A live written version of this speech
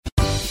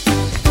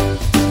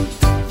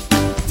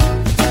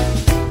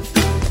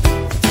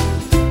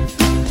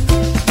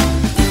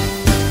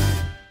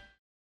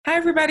Hi,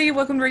 everybody.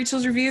 Welcome to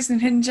Rachel's Reviews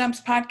and Hidden Gems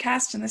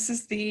podcast. And this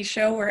is the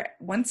show where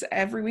once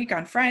every week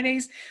on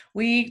Fridays,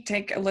 we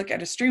take a look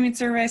at a streaming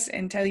service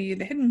and tell you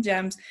the hidden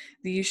gems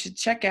that you should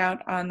check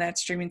out on that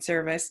streaming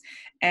service.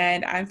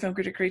 And I'm film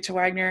critic Rachel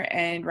Wagner,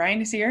 and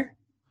Ryan is here.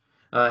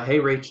 Hey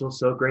Rachel,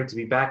 so great to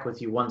be back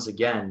with you once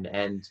again.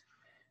 And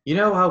you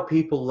know how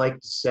people like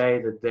to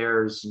say that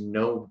there's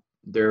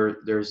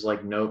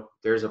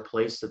a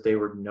place that they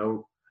were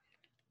no.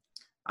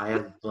 I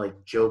have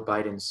like Joe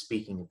Biden's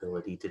speaking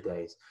ability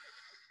today.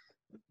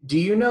 Do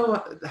you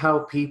know how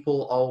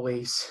people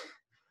always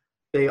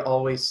say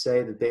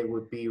that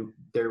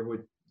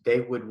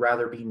they would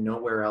rather be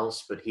nowhere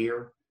else but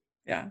here?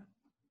 Yeah.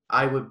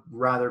 I would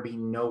rather be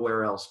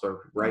nowhere else but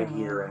right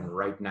here and Oh.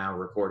 right now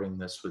recording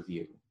this with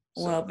you.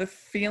 Well, So the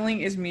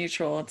feeling is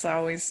mutual. It's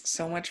always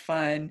so much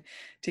fun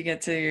to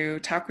get to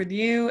talk with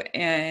you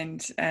and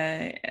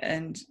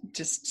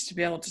just to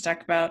be able to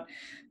talk about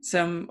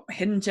some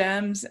hidden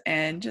gems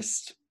and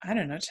just, I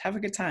don't know, just have a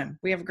good time.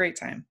 We have a great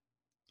time.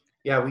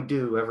 yeah, we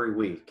do every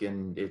week,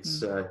 and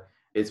Mm,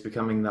 it's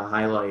becoming the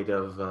highlight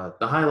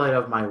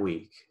of my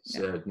week. yeah.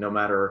 So no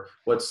matter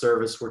what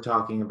service we're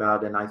talking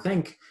about, and I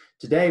think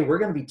today we're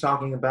going to be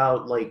talking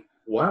about like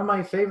one of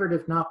my favorite,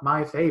 if not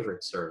my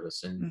favorite,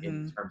 service in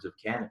Hmm. terms of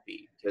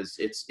Canopy, because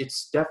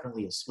it's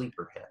definitely a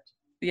sleeper hit.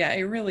 Yeah,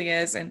 it really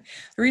is. And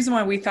the reason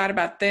why we thought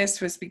about this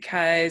was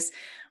because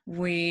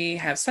we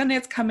have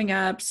Sundance coming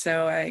up.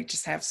 So I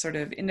just have sort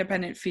of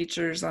independent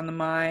features on the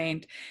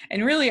mind.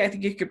 And really, I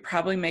think you could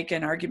probably make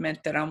an argument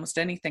that almost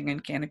anything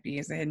in Canopy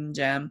is a hidden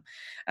gem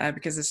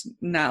because it's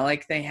not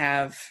like they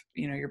have,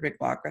 your big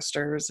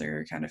blockbusters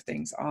or kind of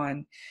things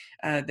on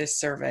this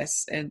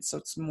service. And so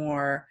it's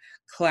more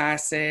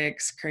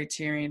classics,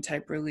 Criterion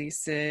type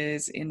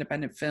releases,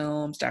 independent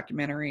films,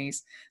 documentaries,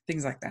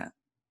 things like that.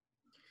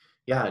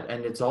 Yeah,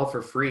 and it's all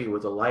for free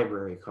with a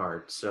library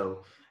card.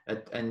 So,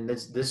 and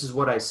this is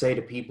what I say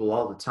to people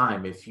all the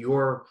time. If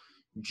you're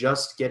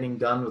just getting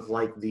done with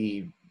like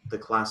the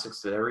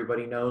classics that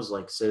everybody knows,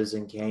 like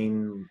Citizen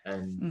Kane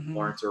and Hmm.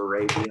 Lawrence of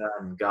Arabia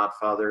and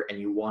Godfather, and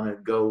you want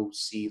to go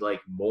see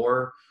like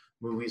more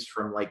movies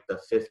from like the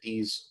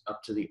 50s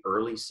up to the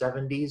early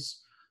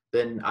 70s,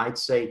 then I'd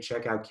say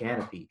check out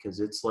Canopy because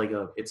it's like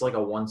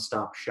a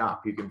one-stop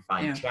shop. You can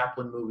find Yeah.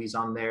 Chaplin movies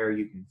on there.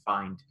 You can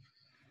find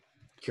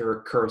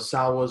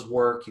Kurosawa's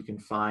work. You can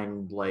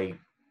find like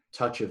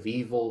Touch of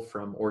Evil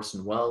from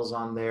Orson Welles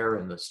on there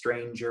and The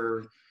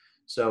Stranger.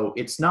 So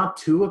it's not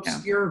too Yeah.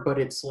 obscure, but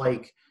it's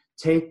like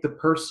take the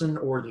person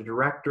or the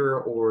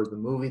director or the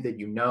movie that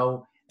you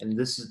know, and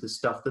this is the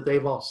stuff that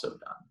they've also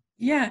done.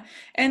 Yeah,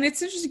 and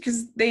it's interesting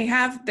because they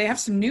have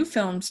some new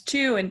films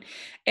too,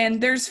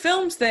 and there's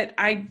films that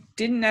I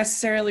didn't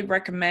necessarily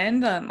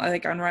recommend on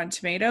like on Rotten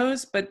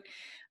Tomatoes, but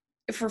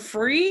for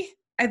free,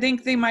 I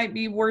think they might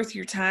be worth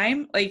your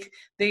time. Like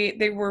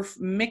they were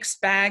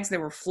mixed bags, they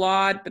were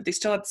flawed, but they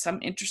still had some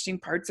interesting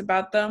parts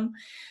about them.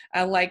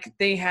 Like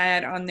they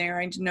had on there,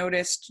 I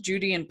noticed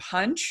Judy and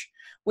Punch,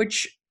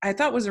 which I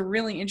thought was a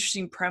really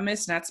interesting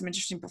premise and had some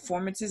interesting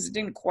performances. It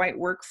didn't quite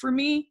work for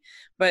me,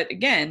 but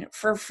again,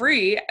 for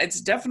free,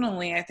 it's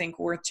definitely I think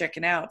worth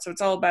checking out. So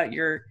it's all about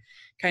your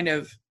kind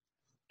of,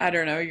 I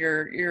don't know,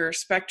 your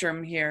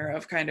spectrum here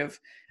of kind of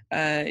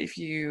if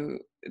you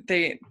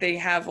they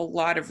have a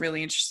lot of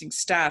really interesting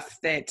stuff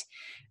that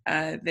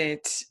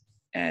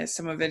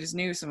some of it is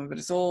new, some of it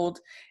is old,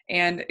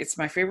 and it's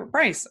my favorite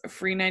price,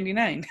 free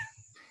 99.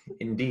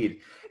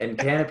 Indeed. And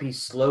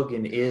Canopy's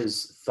slogan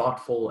is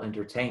thoughtful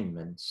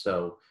entertainment.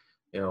 So,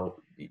 you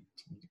know, Yeah.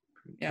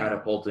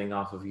 catapulting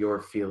off of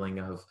your feeling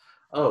of,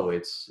 oh,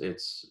 it's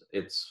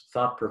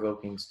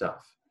thought-provoking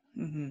stuff.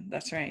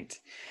 That's right.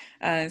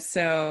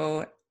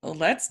 So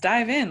let's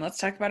dive in. Let's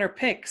talk about our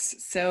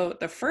picks. So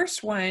the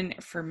first one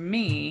for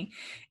me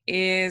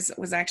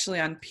was actually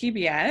on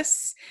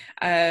PBS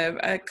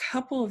a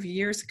couple of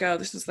years ago.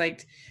 This was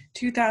like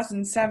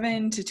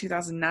 2007 to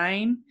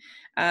 2009.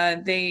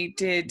 They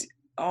did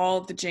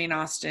all the Jane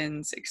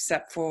Austens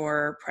except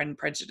for Pride and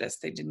Prejudice.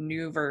 They did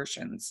new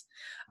versions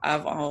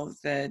of all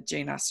of the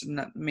Jane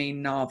Austen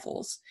main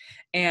novels,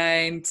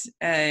 and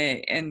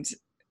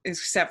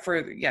except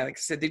for, yeah, like I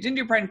said, they didn't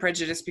do Pride and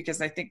Prejudice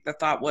because I think the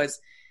thought was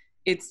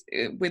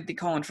with the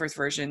Colin Firth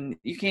version,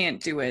 you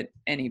can't do it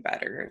any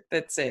better.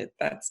 That's it.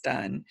 That's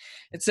done.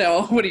 And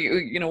so what are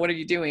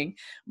you doing?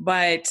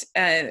 But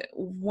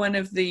one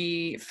of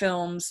the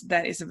films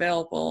that is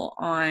available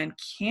on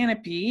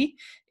Canopy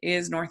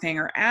is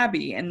Northanger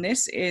Abbey, and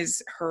this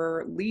is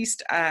her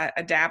least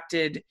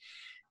adapted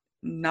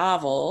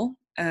novel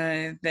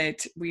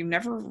that we've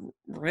never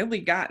really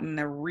gotten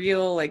a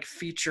real like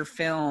feature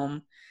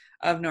film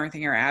of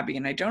Northanger Abbey,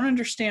 and I don't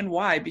understand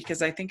why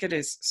because I think it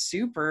is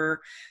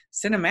super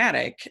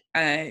cinematic.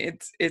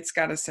 It's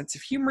got a sense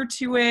of humor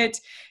to it.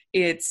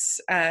 It's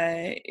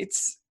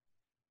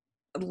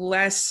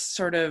less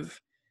sort of,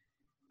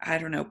 I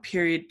don't know,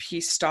 period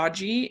piece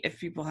stodgy, if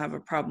people have a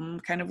problem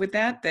kind of with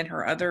that, than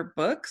her other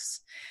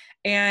books.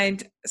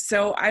 And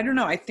so I don't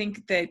know. I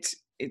think that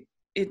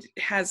it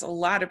has a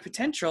lot of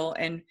potential,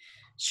 and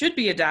should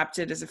be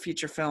adapted as a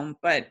feature film,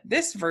 but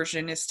this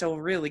version is still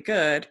really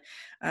good,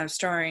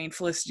 starring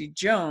Felicity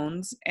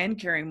Jones and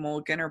Carey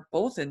Mulligan are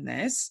both in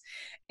this,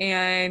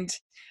 and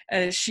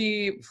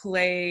she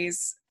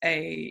plays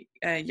a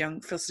young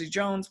Felicity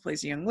Jones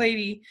plays a young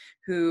lady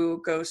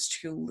who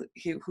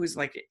who's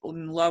like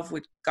in love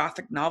with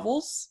Gothic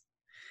novels.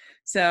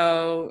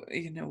 So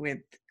with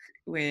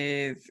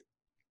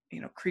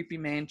creepy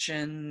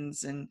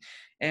mansions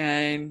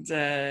and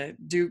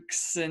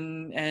dukes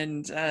and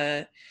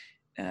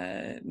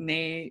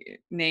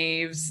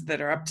knaves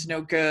that are up to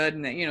no good,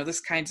 and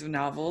this kinds of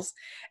novels,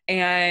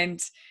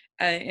 and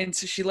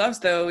so she loves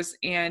those,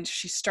 and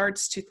she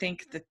starts to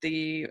think that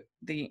the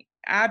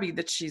abbey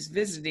that she's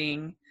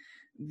visiting,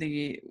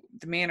 the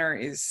manor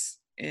is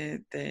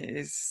that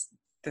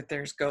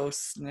there's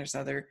ghosts and there's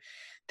other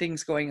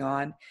things going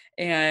on,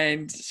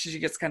 and she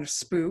gets kind of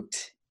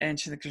spooked, and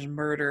she thinks there's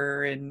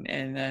murder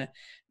and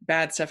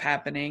bad stuff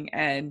happening,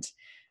 and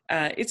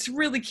it's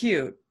really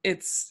cute.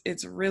 It's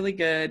really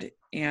good,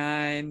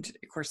 and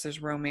of course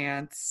there's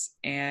romance,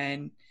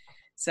 and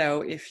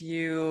so if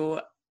you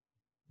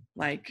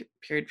like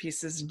period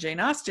pieces and Jane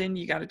Austen,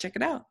 you got to check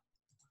it out.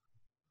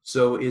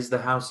 So is the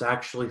house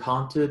actually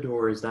haunted,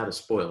 or is that a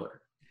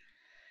spoiler?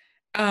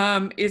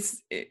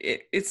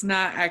 It's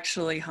not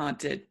actually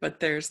haunted, but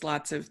there's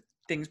lots of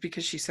things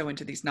because she's so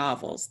into these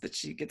novels that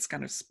she gets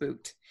kind of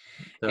spooked.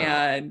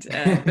 And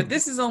but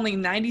this is only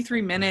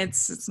 93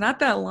 minutes. It's not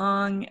that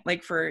long,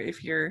 like for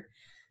if you're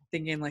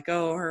thinking like,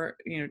 oh, her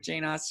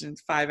Jane Austen's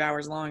 5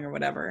 hours long or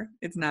whatever.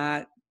 It's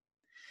not.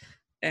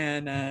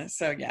 And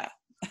so yeah.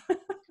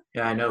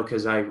 Yeah, I know,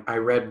 because I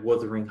read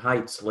Wuthering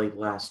Heights late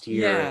last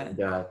year, Yeah.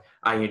 and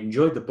I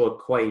enjoyed the book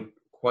quite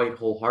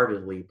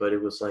wholeheartedly, but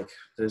it was like,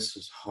 this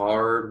is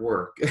hard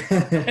work.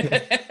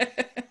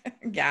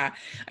 Yeah,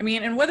 I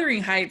mean, in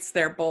Wuthering Heights,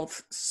 they're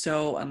both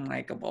so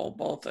unlikable,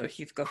 both of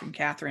Heathcliff and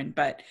Catherine,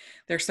 but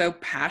they're so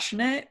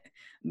passionate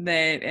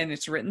and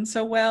it's written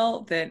so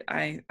well that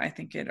I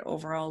think it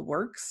overall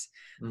works.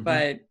 Mm-hmm.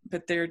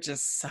 But they're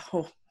just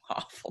so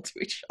awful to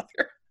each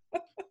other.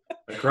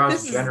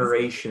 Across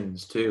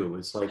generations too.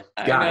 It's like,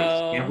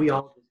 guys, can't we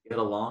all just get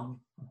along?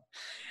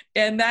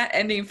 And that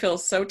ending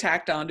feels so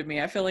tacked on to me.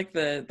 I feel like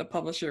the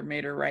publisher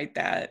made her write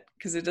that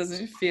because it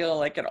doesn't feel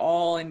like at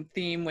all in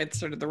theme with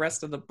sort of the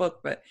rest of the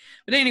book. But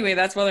anyway,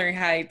 that's Wuthering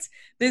Heights.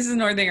 This is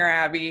Northanger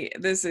Abbey.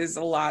 This is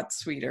a lot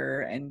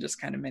sweeter and just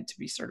kind of meant to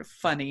be sort of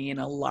funny and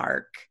a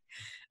lark.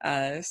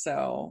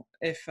 So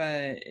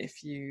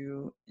if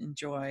you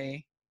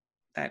enjoy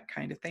that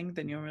kind of thing,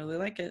 then you'll really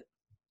like it.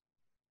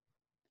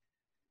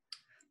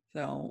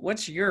 So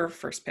what's your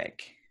first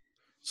pick?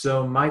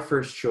 So my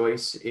first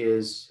choice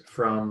is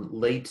from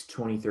late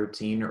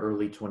 2013,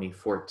 early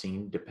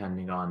 2014,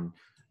 depending on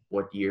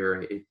what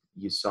year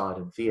you saw it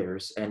in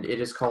theaters, and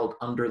it is called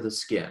Under the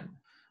Skin.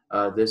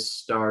 This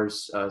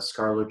stars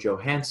Scarlett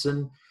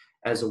Johansson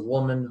as a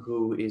woman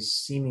who is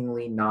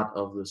seemingly not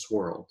of this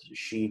world.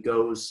 She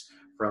goes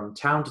from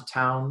town to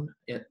town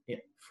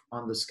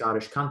on the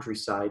Scottish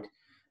countryside.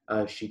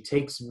 She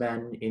takes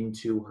men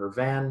into her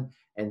van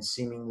and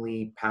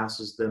seemingly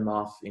passes them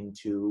off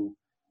into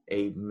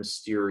a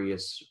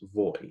mysterious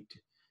void.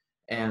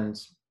 And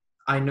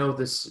I know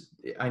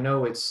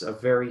it's a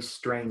very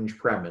strange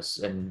premise,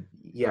 and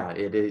yeah,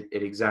 it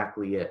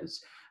exactly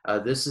is.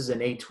 This is an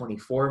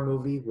A24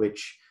 movie,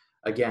 which,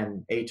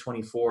 again,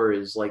 A24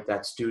 is like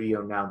that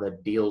studio now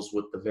that deals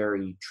with the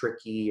very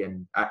tricky,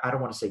 and I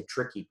don't want to say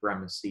tricky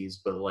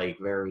premises, but like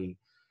very,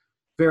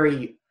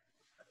 very,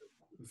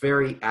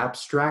 very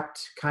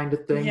abstract kind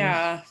of things.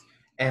 Yeah.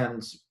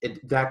 And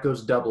that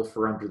goes double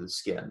for Under the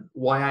Skin.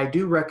 Why I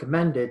do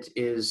recommend it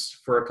is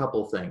for a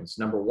couple of things.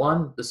 Number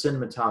one, the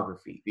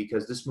cinematography,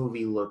 because this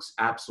movie looks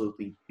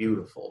absolutely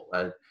beautiful.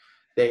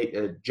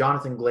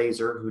 Jonathan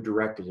Glazer, who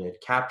directed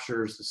it,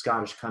 captures the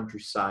Scottish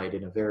countryside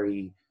in a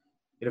very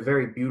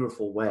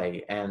beautiful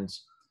way. And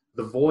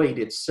the void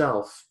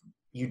itself,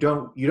 you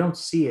don't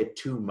see it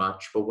too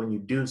much, but when you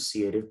do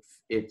see it,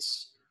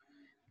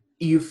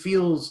 you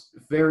feel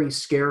very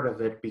scared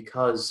of it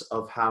because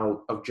of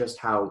just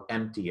how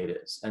empty it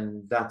is.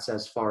 And that's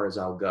as far as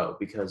I'll go,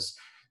 because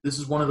this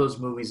is one of those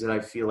movies that I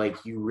feel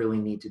like you really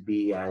need to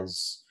be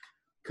as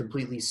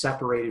completely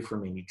separated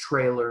from any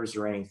trailers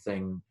or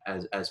anything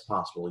as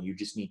possible. You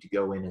just need to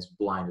go in as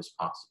blind as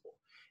possible.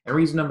 And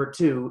reason number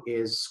two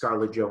is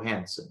Scarlett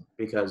Johansson,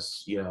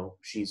 because,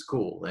 she's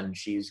cool and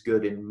she's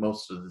good in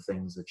most of the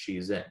things that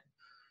she's in.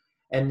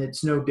 And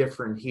it's no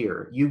different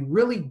here. You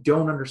really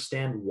don't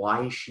understand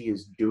why she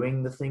is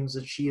doing the things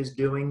that she is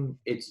doing.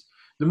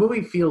 The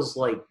movie feels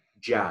like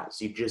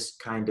jazz. You just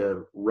kind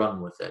of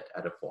run with it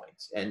at a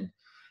point. And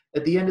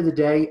at the end of the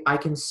day, I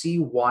can see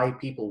why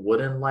people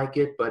wouldn't like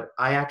it, but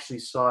I actually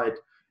saw it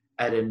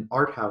at an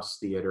art house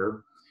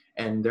theater,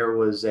 and there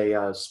was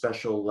a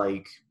special,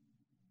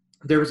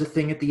 there was a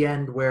thing at the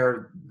end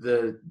where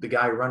the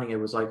guy running it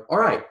was like, all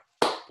right,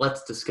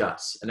 let's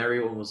discuss. And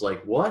everyone was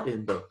like, what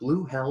in the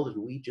blue hell did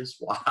we just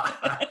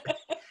watch?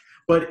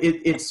 But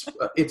it's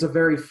a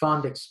very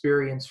fond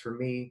experience for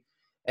me.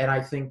 and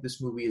I think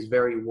this movie is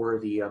very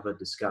worthy of a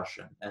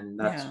discussion, and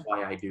that's Yeah.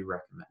 why I do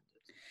recommend it.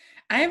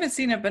 I haven't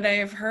seen it, but I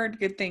have heard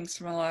good things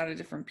from a lot of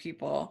different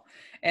people,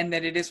 and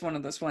that it is one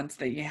of those ones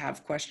that you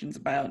have questions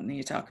about and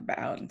you talk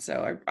about. And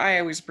so I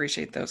always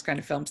appreciate those kind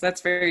of films.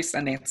 That's very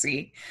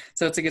Sundancey.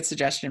 So it's a good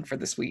suggestion for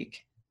this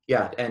week.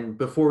 Yeah, and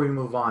before we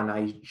move on,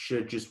 I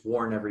should just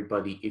warn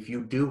everybody, if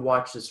you do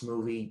watch this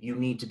movie, you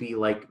need to be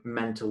like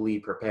mentally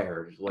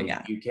prepared. Like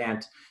Yeah. you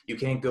can't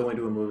go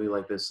into a movie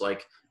like this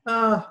like,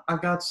 I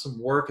got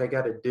some work I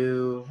gotta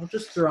do. I'll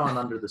just throw on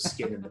Under the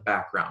Skin in the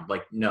background.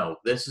 Like, no,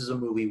 this is a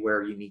movie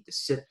where you need to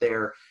sit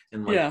there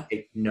and like Yeah.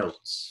 take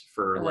notes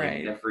for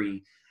like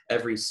Right.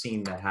 every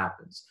scene that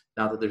happens.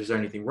 Not that there's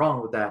anything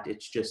wrong with that.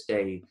 It's just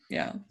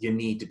Yeah. you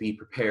need to be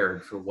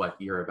prepared for what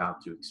you're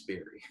about to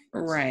experience.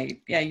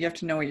 Right. Yeah, you have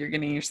to know what you're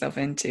getting yourself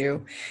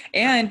into.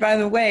 And by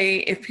the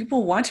way, if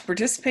people want to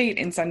participate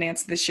in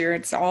Sundance this year,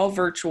 it's all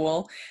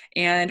virtual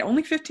and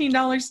only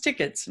 $15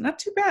 tickets. Not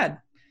too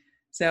bad.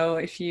 So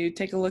if you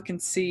take a look and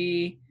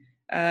see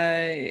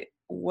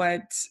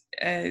what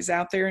is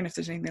out there and if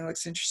there's anything that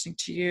looks interesting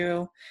to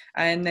you,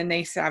 and then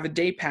they have a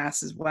day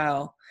pass as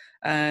well.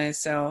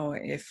 So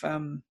if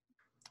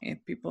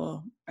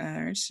people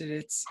are interested,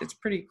 it's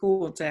pretty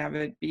cool to have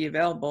it be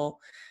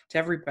available to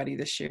everybody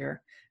this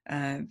year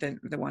that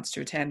wants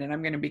to attend. And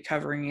I'm going to be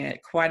covering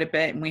it quite a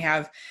bit. And we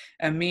have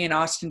me and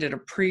Austin did a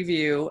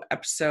preview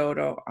episode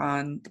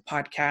on the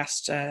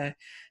podcast.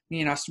 Me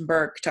and Austin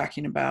Burke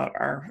talking about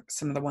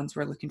some of the ones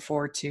we're looking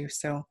forward to.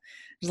 So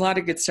there's a lot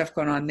of good stuff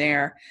going on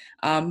there.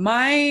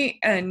 My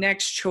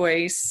next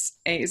choice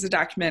is a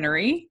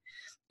documentary,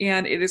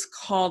 and it is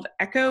called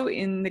Echo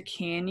in the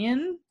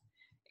Canyon.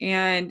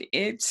 And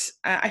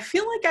I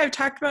feel like I've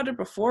talked about it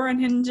before on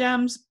Hidden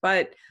Gems,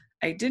 but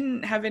I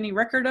didn't have any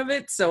record of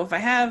it. So if I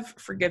have,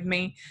 forgive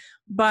me.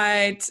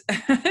 But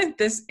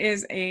this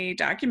is a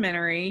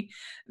documentary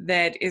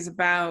that is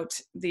about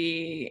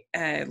the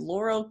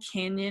Laurel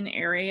Canyon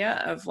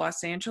area of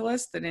Los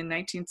Angeles that in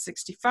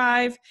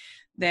 1965,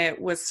 that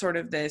was sort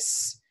of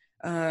this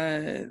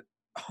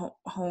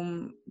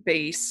home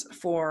base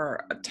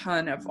for a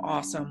ton of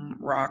awesome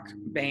rock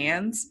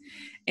bands.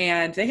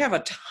 And they have a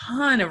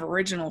ton of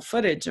original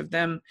footage of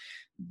them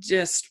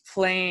just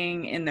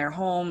playing in their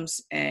homes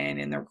and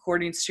in the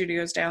recording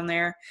studios down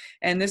there.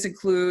 And this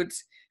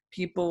includes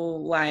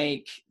people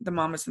like the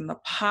Mamas and the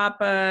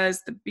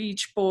Papas, the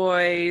Beach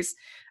Boys,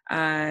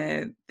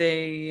 the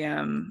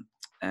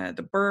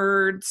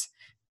Byrds,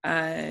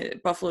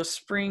 Buffalo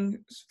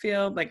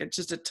Springfield, like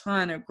just a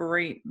ton of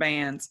great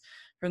bands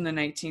from the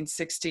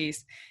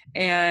 1960s.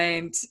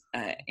 And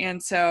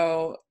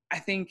so I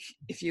think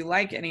if you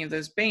like any of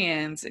those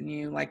bands and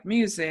you like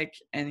music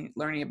and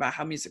learning about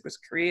how music was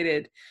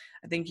created,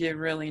 I think you'd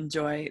really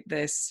enjoy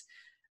this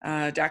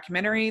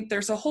documentary.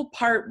 There's a whole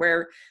part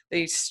where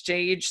they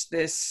stage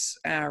this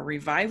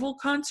revival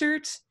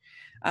concert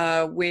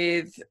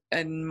with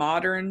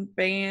modern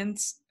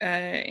bands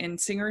and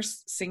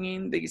singers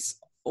singing these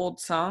old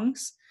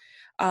songs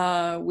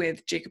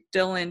with Jacob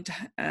Dylan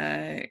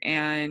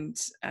and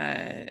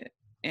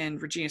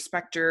Regina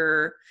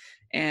Spektor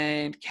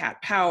and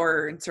Cat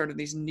Power and sort of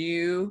these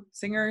new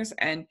singers.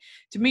 And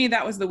to me,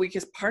 that was the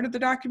weakest part of the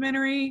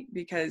documentary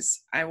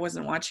because I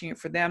wasn't watching it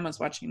for them. I was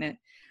watching it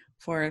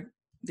for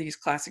these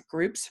classic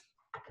groups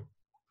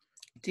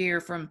to hear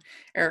from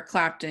Eric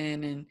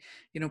Clapton and,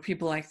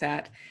 people like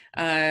that.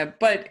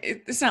 But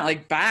it's not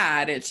like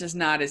bad. It's just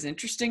not as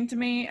interesting to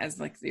me as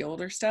like the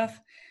older stuff.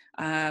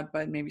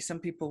 But maybe some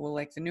people will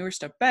like the newer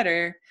stuff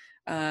better.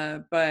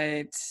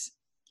 But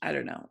I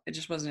don't know. It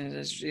just wasn't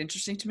as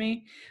interesting to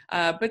me.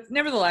 But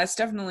nevertheless,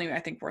 definitely, I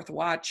think worth a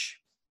watch.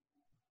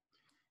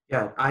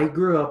 Yeah, I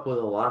grew up with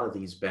a lot of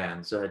these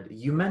bands.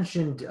 You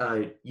mentioned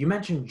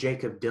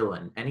Jacob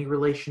Dylan. Any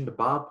relation to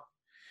Bob?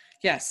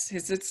 Yes,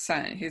 his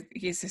son.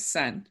 He's his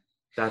son,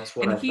 That's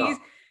what and I thought.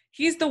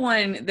 he's the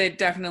one that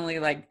definitely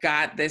like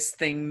got this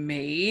thing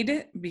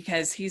made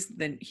because he's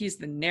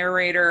the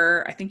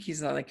narrator. I think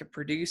he's like a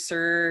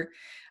producer.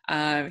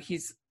 I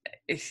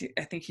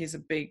think he's a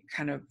big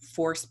kind of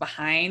force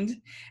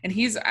behind,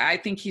 and I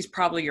think he's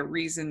probably a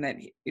reason that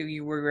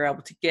you were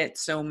able to get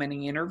so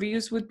many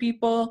interviews with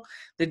people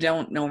that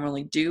don't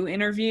normally do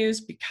interviews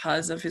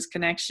because of his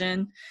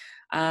connection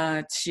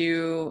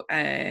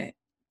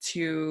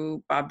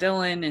to Bob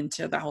Dylan and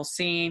to the whole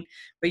scene.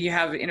 But you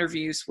have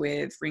interviews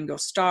with Ringo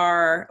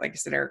Starr, like I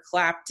said, Eric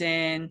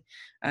Clapton,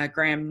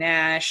 Graham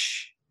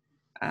Nash,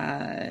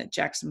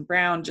 Jackson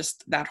Browne,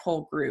 just that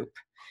whole group.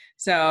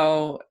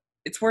 So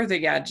it's worth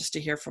it, just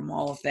to hear from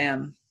all of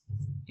them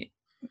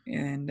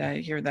and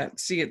hear that.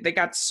 See, they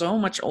got so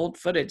much old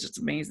footage. It's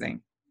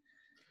amazing.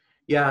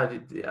 Yeah,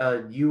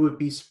 you would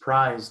be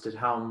surprised at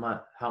how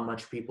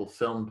much people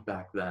filmed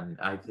back then.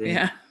 I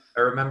think I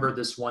remember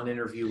this one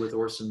interview with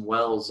Orson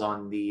Welles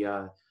on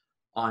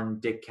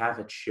Dick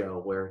Cavett's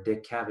show where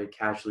Dick Cavett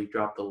casually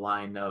dropped the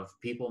line of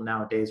people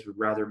nowadays would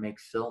rather make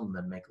film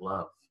than make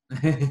love.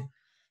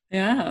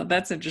 Yeah,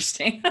 that's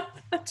interesting.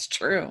 That's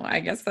true. I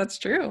guess that's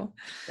true.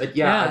 But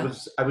yeah,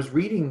 I was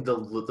reading the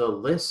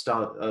list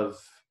of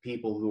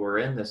people who were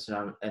in this,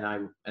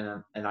 and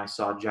I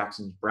saw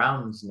Jackson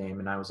Brown's name,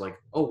 and I was like,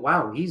 oh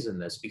wow, he's in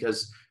this,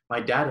 because my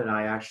dad and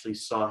I actually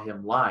saw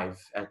him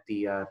live at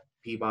the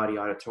Peabody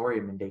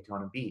Auditorium in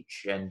Daytona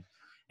Beach, and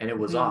it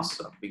was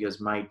awesome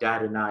because my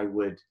dad and I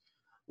would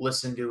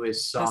listen to his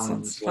That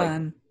sounds songs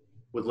fun.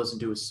 would listen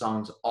to his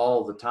songs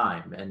all the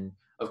time. And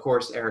of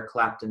course, Eric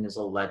Clapton is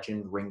a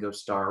legend. Ringo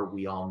Starr,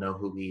 we all know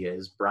who he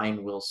is.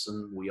 Brian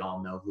Wilson, we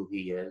all know who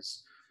he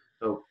is.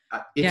 So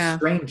it's Yeah.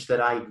 strange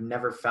that I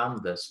never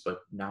found this,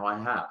 but now I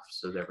have.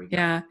 So there we go.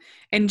 Yeah.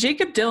 And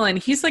Jacob Dylan,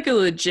 he's like a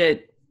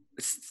legit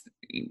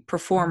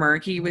performer.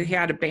 He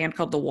had a band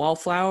called the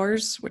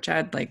Wallflowers, which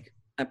had like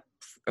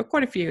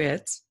quite a few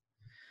hits.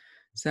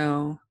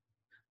 So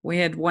we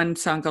had one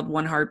song called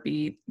One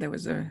Heartbeat that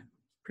was a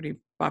pretty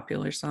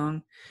popular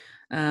song.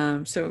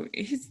 So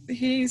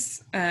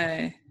he's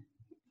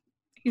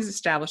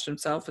established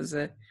himself as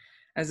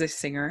a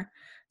singer.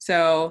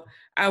 So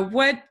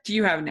what do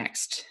you have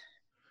next?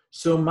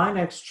 So my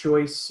next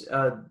choice,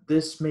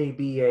 this may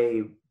be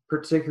a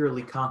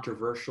particularly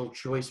controversial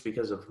choice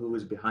because of who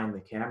is behind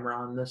the camera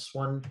on this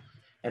one,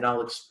 and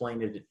I'll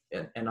explain it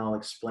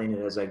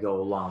as I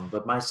go along.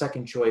 But my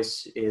second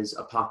choice is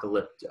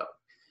Apocalypto.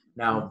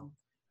 Now,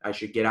 I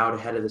should get out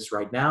ahead of this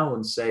right now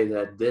and say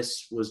that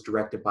this was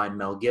directed by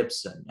Mel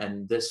Gibson,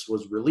 and this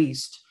was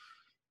released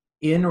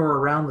in or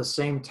around the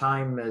same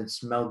time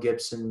as Mel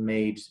Gibson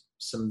made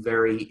some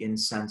very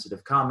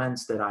insensitive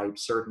comments that I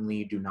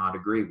certainly do not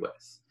agree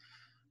with.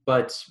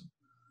 But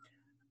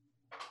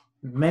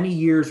many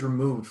years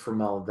removed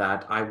from all of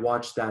that, I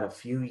watched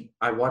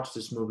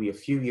this movie a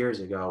few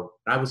years ago,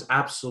 and I was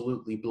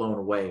absolutely blown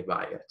away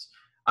by it.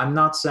 I'm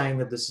not saying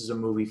that this is a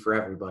movie for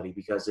everybody,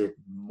 because it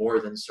more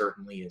than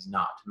certainly is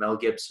not. Mel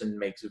Gibson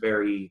makes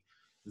very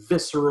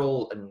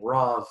visceral and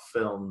raw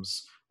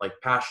films like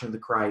Passion of the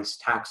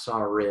Christ,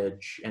 Hacksaw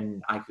Ridge,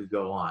 and I could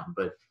go on.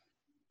 But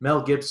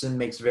Mel Gibson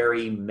makes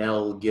very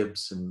Mel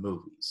Gibson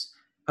movies.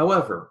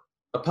 However,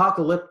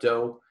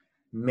 Apocalypto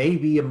may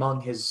be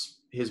among his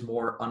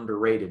more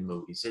underrated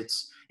movies.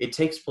 It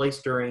takes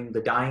place during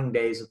the dying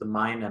days of the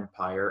Mayan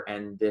Empire,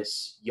 and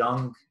this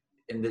young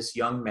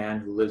man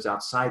who lives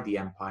outside the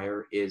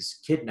empire is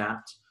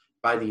kidnapped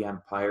by the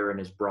empire and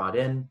is brought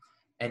in,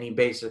 and he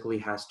basically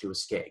has to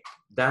escape.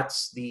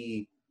 That's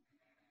the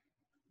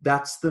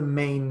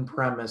main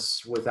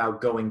premise without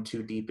going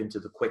too deep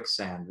into the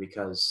quicksand,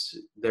 because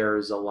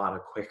there's a lot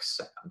of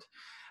quicksand.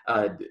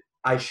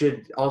 I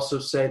should also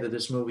say that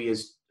this movie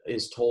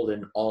is told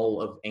in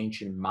all of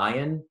ancient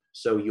Mayan,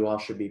 so you all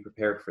should be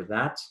prepared for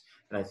that.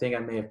 And I think I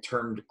may have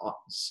turned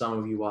some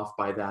of you off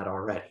by that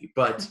already.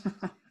 But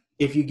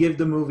if you give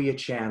the movie a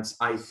chance,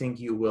 I think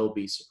you will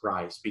be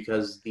surprised,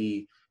 because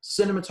the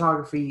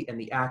cinematography and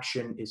the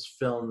action is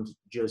filmed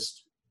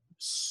just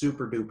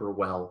super duper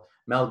well.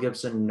 Mel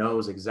Gibson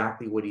knows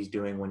exactly what he's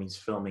doing when he's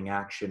filming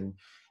action.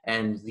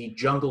 And the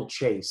jungle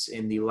chase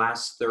in the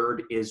last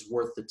third is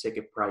worth the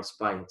ticket price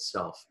by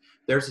itself.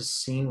 There's a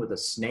scene with a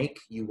snake.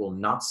 You will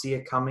not see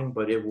it coming,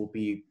 but it will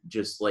be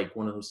just like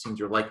one of those scenes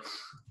you're like,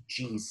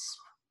 geez,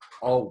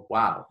 oh,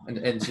 wow.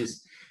 And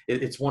just,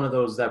 it's one of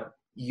those that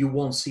you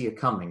won't see it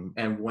coming.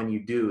 And when you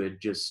do,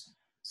 it's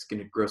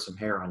going to grow some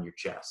hair on your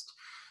chest.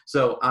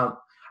 So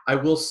I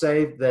will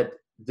say that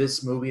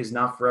this movie is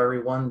not for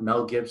everyone.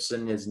 Mel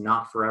Gibson is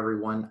not for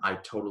everyone. I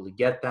totally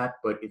get that.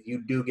 But if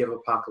you do give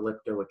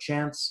Apocalypto a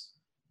chance,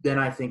 then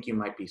I think you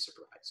might be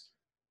surprised.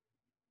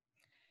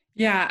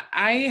 Yeah,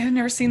 I have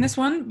never seen this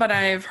one, but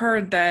I've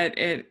heard that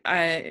it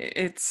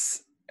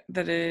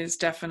is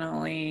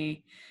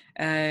definitely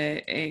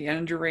a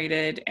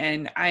underrated.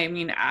 And I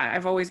mean,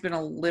 I've always been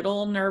a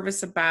little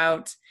nervous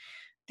about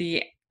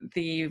the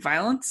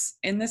violence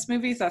in this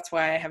movie. So that's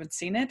why I haven't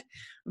seen it.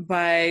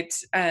 But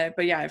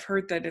yeah, I've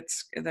heard that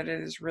it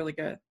is really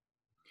good.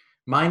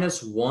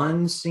 Minus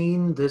one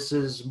scene, this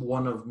is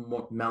one of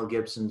Mel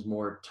Gibson's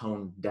more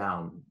toned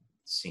down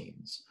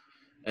scenes.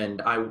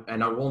 And I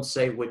won't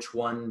say which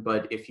one,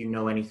 but if you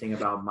know anything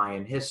about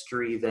Mayan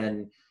history,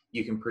 then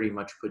you can pretty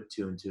much put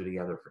two and two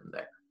together from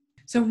there.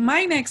 So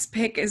my next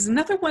pick is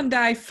another one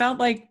that I felt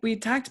like we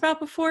talked about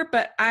before,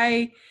 but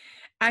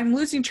I'm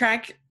losing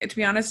track, to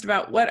be honest,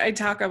 about what I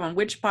talk about on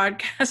which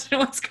podcast and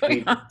what's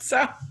going on.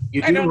 So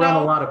you do run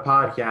a lot of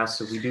podcasts,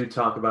 so we do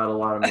talk about a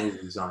lot of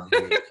movies on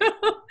here.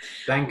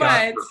 Thank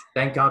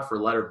God for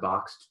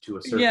Letterboxd to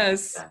a certain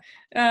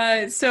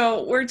extent.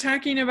 So we're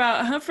talking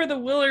about Hunt for the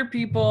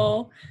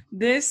Wilderpeople.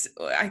 This,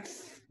 I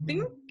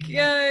think,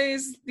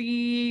 is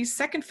the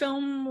second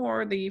film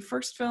or the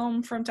first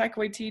film from Taika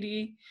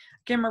Waititi.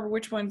 I can't remember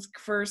which one's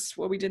first,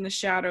 What We Did in the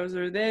Shadows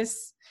or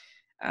this.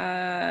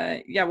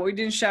 What We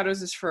Did in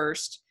Shadows is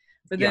first,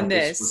 but then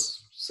this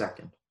was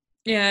second.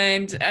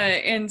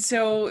 And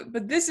so,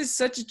 but this is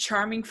such a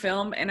charming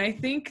film, and I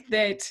think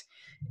that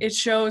it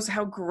shows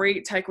how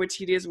great Taika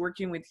Waititi is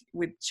working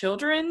with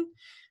children,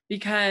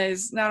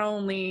 because not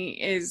only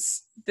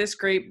is this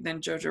great, but then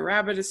Jojo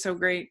Rabbit is so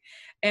great,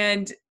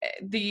 and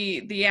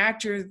the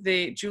actor,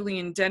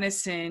 Julian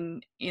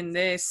Dennison in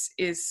this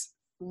is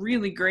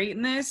really great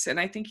in this, and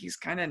I think he's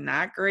kind of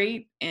not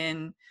great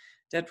in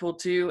Deadpool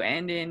 2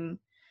 and in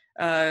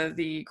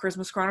the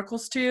Christmas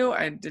Chronicles 2.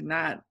 I did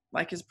not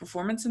like his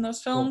performance in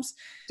those Well, films.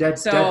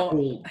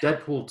 So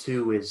Deadpool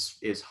 2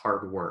 is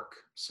hard work.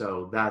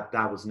 So that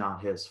was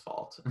not his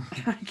fault.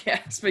 I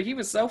guess, but he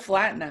was so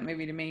flat in that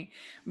movie to me.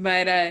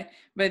 But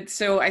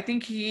so I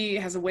think he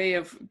has a way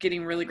of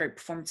getting really great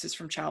performances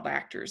from child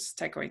actors,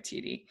 Taika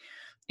Waititi,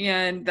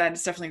 and that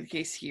is definitely the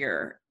case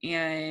here.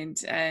 And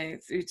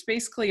it's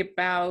basically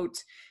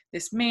about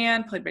this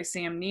man played by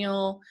Sam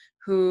Neill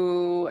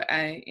who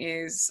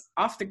is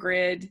off the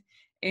grid,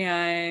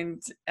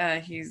 and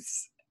he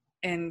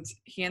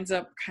ends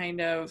up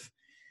kind of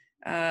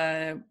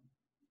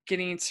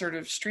getting sort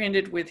of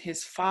stranded with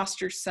his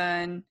foster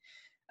son,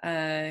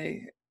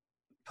 played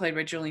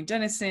by Julian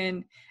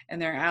Dennison,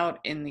 and they're out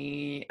in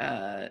the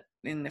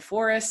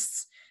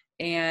forests,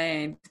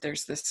 and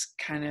there's this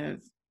kind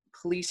of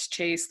police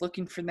chase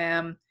looking for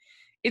them.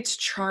 It's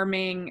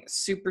charming,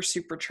 super,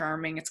 super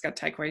charming. It's got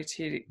Taika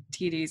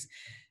Waititi's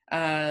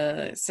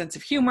sense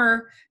of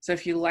humor. So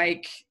if you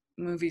like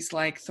movies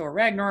like Thor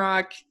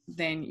Ragnarok,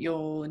 then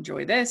you'll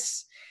enjoy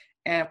this.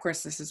 And of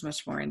course, this is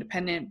much more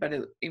independent, but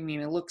it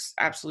looks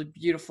absolutely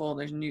beautiful.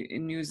 There's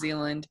New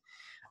Zealand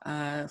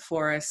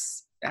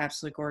forests,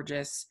 absolutely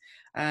gorgeous.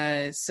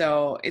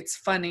 So it's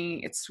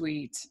funny, it's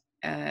sweet,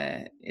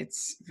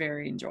 it's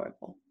very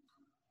enjoyable.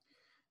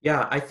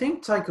 Yeah, I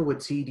think Taika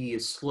Waititi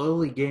is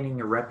slowly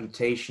gaining a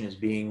reputation as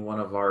being one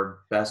of our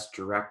best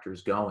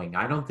directors going.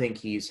 I don't think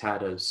he's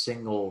had a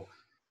single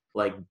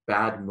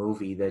bad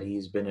movie that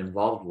he's been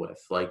involved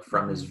with, like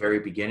from his very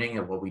beginning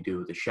of What We Do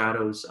with the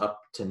Shadows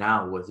up to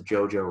now with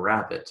Jojo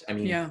Rabbit. I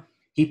mean, Yeah.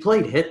 He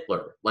played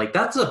Hitler. Like,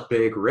 that's a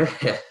big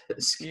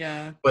risk.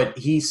 Yeah. But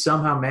he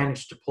somehow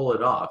managed to pull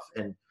it off.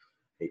 And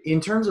in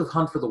terms of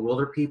Hunt for the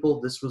Wilder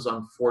People, this was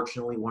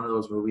unfortunately one of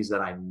those movies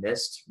that I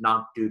missed,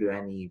 not due to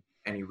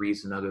any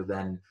reason other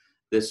than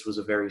this was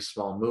a very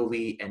small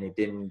movie and it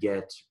didn't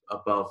get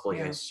above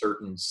a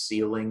certain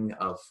ceiling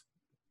of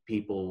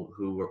people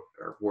who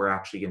were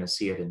actually going to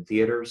see it in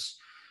theaters.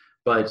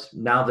 But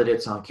now that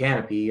it's on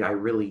Canopy, I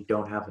really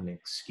don't have an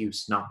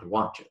excuse not to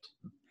watch it.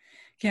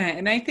 Yeah,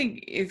 and I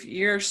think if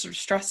you're sort of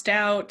stressed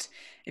out,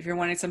 if you're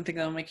wanting something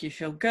that'll make you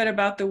feel good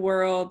about the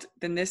world,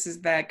 then this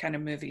is that kind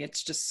of movie.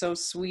 It's just so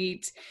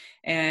sweet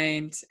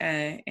and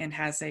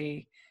has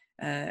a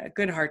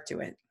good heart to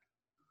it.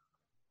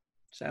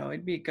 So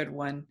it'd be a good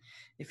one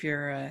if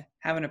you're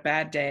having a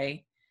bad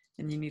day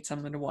and you need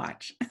something to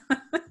watch.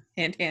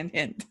 Hint, hint,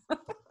 hint.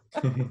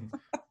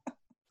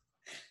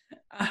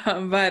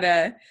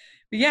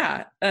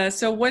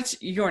 So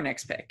what's your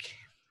next pick?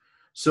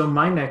 So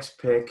my next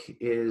pick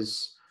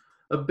is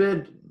a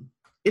bit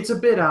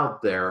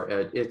out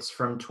there. It's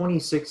from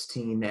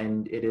 2016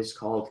 and it is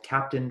called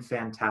Captain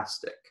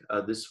Fantastic.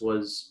 This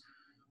was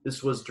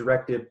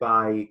directed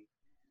by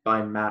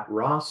Matt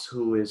Ross,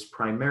 who is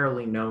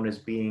primarily known as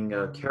being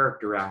a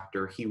character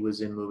actor. He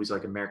was in movies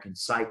like American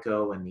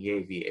Psycho and The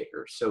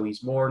Aviator, so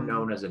he's more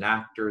known as an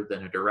actor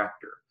than a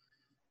director.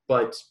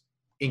 But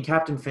in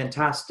Captain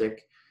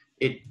Fantastic,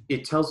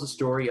 it tells the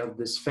story of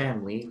this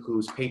family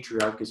whose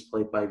patriarch is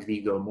played by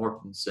Viggo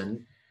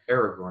Mortensen,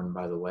 Aragorn,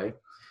 by the way,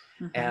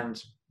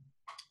 and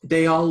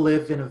they all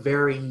live in a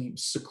very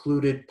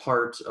secluded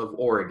part of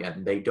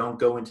Oregon. They don't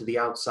go into the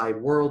outside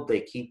world.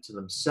 They keep to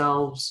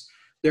themselves.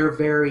 They're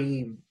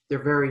very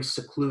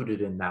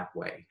secluded in that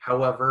way.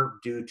 However,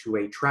 due to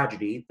a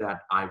tragedy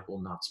that I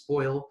will not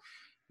spoil,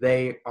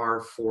 they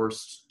are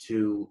forced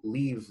to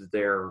leave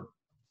their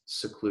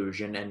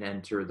seclusion and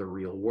enter the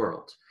real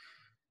world.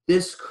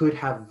 This could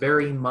have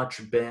very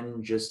much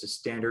been just a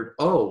standard,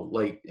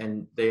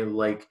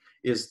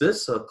 is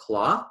this a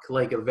clock?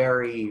 Like a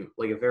very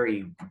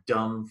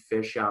dumb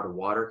fish out of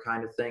water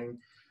kind of thing.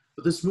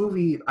 But this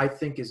movie, I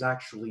think, is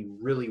actually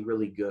really,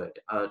 really good.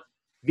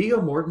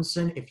 Viggo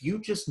Mortensen, if you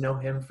just know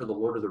him for the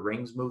Lord of the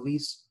Rings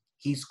movies,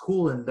 he's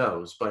cool in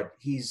those, but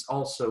he's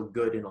also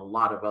good in a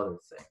lot of other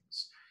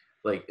things,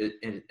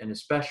 and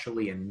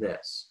especially in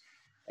this.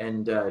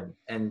 And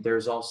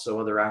there's also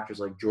other actors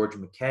like George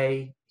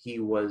McKay. He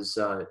was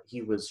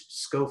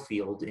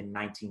Schofield in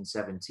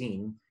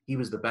 1917. He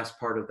was the best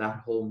part of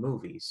that whole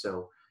movie.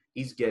 So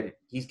he's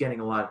getting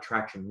a lot of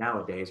traction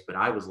nowadays. But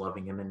I was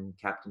loving him in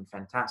Captain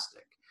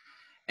Fantastic,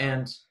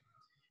 and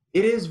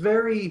it's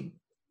very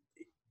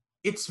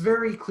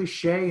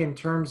cliche in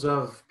terms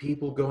of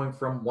people going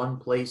from one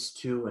place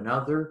to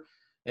another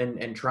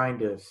and trying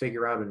to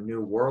figure out a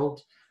new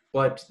world.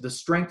 But the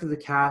strength of the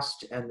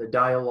cast and the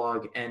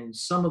dialogue and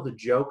some of the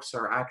jokes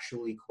are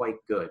actually quite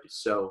good.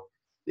 So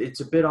it's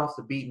a bit off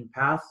the beaten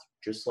path,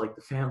 just like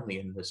the family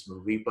in this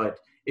movie. But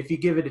if you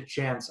give it a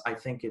chance, I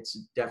think it's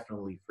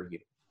definitely for you.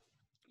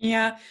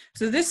 Yeah.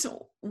 So this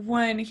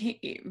one,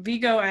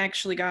 Viggo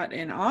actually got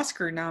an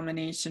Oscar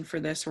nomination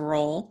for this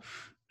role.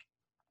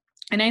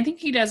 And I think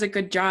he does a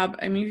good job.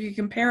 I mean, if you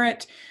compare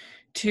it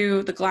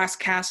to The Glass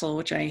Castle,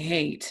 which I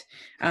hate,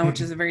 which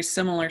is a very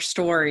similar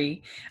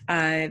story.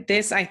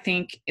 This, I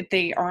think,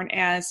 they aren't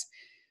as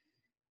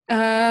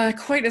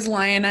Quite as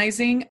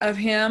lionizing of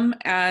him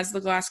as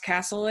the Glass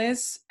Castle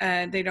is.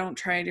 They don't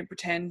try to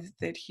pretend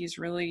that he's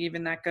really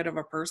even that good of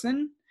a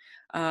person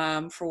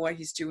for what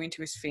he's doing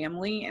to his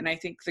family. And I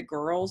think the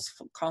girls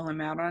call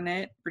him out on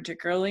it,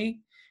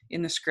 particularly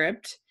in the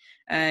script,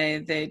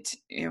 that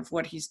of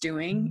what he's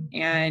doing.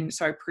 And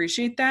so I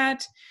appreciate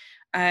that.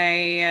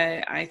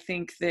 I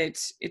think that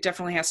it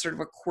definitely has sort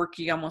of a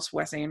quirky, almost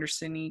Wes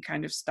Anderson-y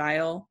kind of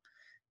style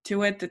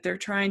to it that they're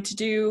trying to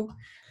do.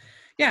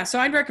 Yeah, so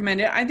I'd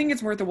recommend it. I think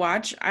it's worth a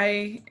watch.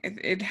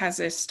 It has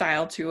a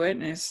style to it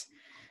and is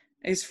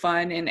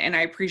fun, and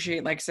I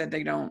appreciate, like I said,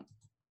 they don't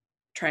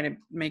try to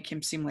make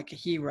him seem like a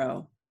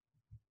hero.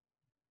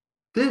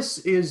 This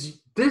is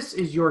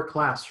your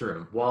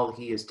classroom while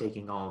he is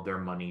taking all of their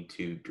money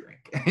to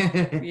drink.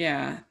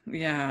 Yeah.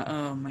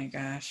 Oh my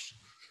gosh.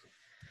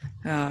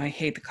 Oh, I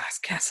hate the Glass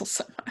Castle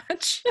so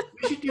much.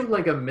 We should do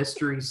like a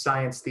Mystery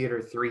Science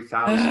Theater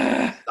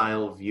 3000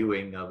 style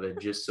viewing of it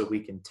just so we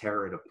can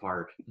tear it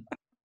apart.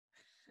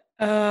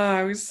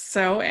 I was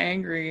so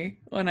angry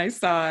when I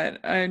saw it.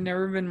 I've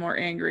never been more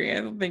angry,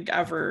 I don't think,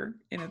 ever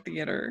in a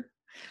theater.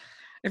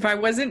 If I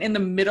wasn't in the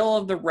middle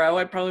of the row,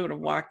 I probably would have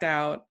walked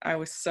out. I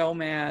was so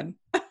mad.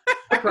 I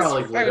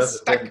was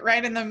stuck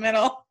right in the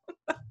middle.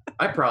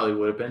 I probably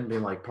would have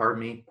been like,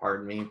 pardon me,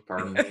 pardon me,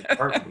 pardon me,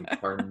 pardon me,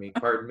 pardon me,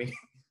 pardon me.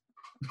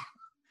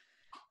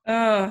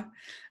 Oh,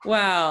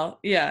 well,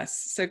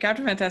 yes. So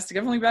Captain Fantastic,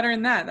 definitely better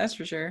than that. That's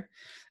for sure.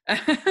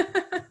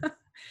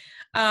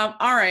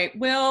 All right.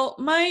 Well,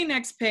 my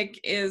next pick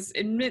is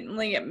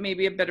admittedly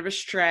maybe a bit of a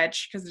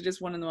stretch because it is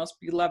one of the most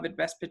beloved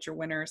Best Picture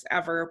winners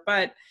ever.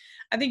 But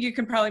I think you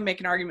can probably make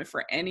an argument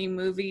for any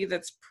movie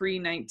that's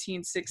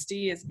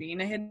pre-1960 as being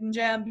a hidden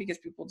gem because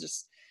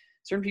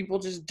certain people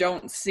just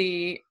don't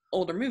see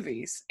older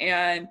movies.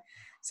 And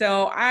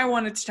so I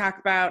wanted to talk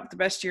about The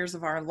Best Years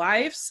of Our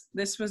Lives.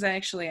 This was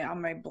actually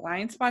on my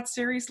Blind Spot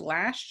series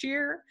last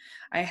year.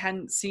 I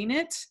hadn't seen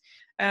it.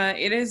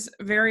 It is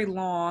very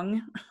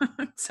long,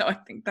 so I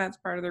think that's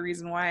part of the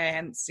reason why I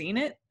hadn't seen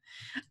it,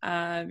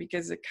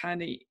 because it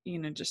kind of,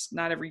 just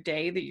not every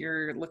day that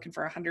you're looking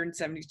for a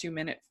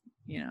 172-minute,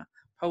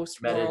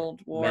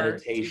 post-World War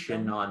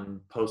meditation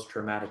on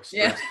post-traumatic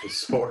stress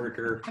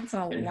disorder. That's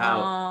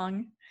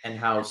long. And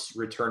how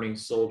returning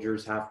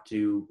soldiers have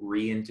to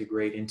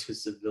reintegrate into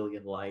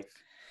civilian life.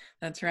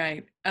 That's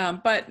right.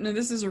 But no,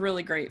 this is a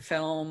really great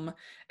film.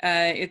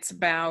 It's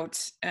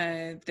about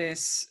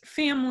this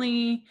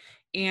family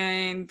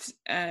and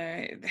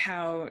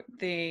how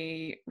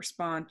they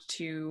respond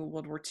to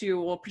World War II.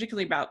 Well,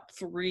 particularly about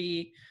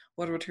 3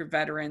 World War II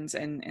veterans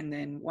and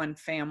then one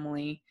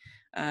family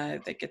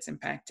that gets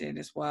impacted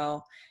as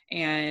well.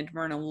 And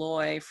Myrna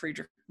Loy,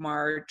 Friedrich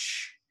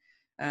March,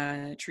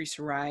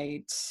 Teresa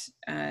Wright,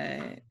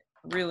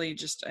 really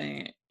just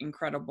an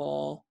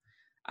incredible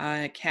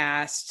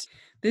cast.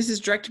 This is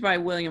directed by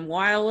William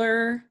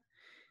Wyler,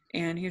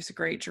 and he's a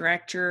great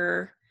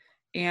director.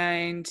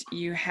 And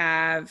you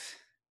have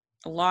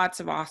lots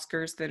of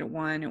Oscars that it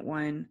won. It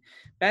won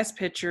Best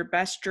Picture,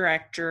 Best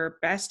Director,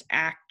 Best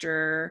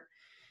Actor,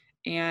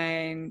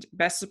 and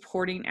Best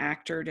Supporting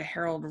Actor to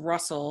Harold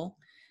Russell.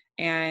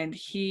 And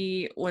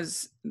he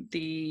was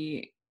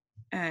a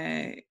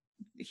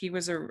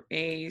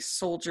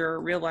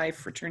soldier, real life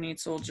fraternity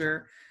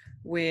soldier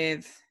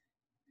with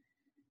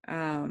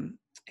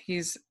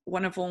he's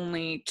one of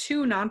only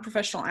 2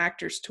 non-professional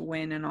actors to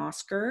win an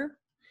Oscar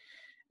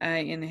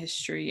in the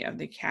history of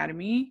the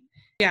Academy.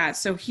 Yeah,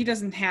 so he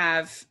doesn't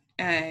have.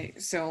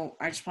 So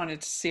I just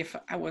wanted to see if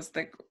I was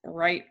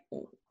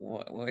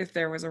if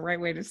there was a right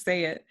way to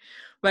say it,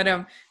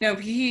 but no,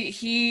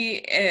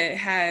 he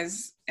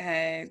has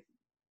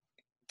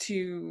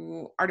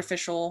 2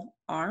 artificial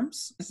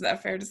arms. Is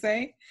that fair to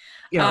say?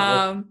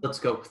 Yeah, let's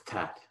go with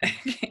that.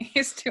 He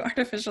has 2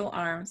 artificial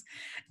arms,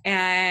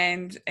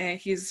 and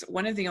he's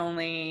one of the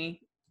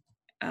only,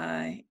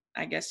 I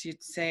guess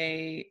you'd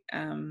say,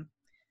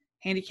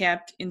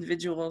 handicapped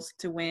individuals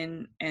to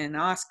win an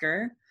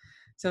Oscar.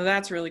 So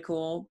that's really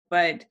cool.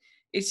 But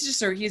it's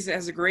just he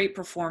has a great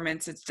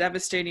performance. It's a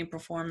devastating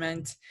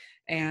performance.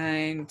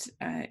 And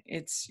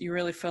you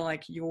really feel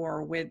like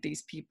you're with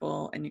these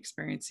people and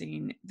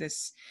experiencing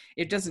this.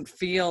 It doesn't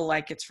feel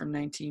like it's from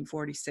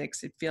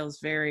 1946. It feels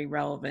very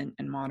relevant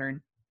and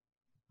modern.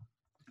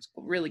 It's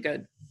really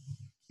good.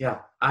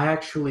 Yeah, I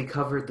actually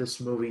covered this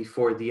movie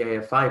for the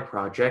AFI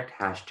project,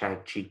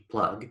 #cheap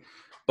plug.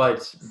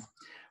 But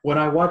when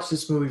I watched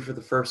this movie for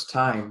the first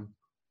time,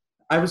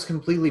 I was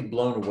completely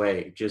blown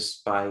away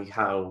just by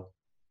how,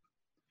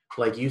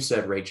 like you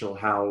said, Rachel,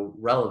 how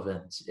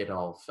relevant it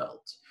all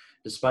felt.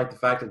 Despite the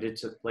fact that it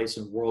took place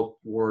at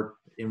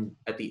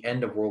the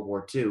end of World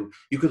War II,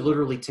 you could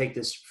literally take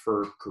this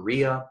for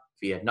Korea,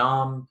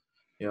 Vietnam,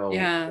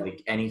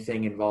 like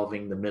anything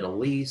involving the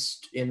Middle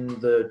East in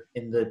the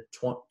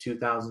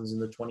 2000s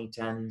and the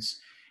 2010s,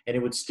 and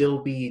it'd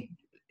still be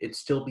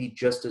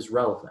just as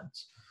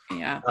relevant.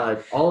 Yeah.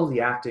 All of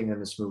the acting in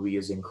this movie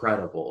is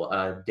incredible.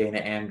 Dana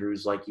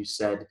Andrews, like you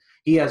said,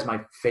 he has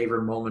my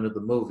favorite moment of the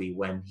movie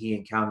when he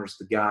encounters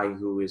the guy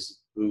who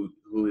is who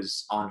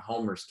is on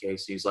Homer's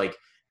case. He's like,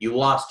 "You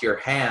lost your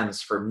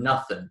hands for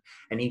nothing,"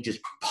 and he just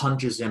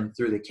punches him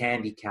through the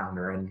candy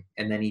counter, and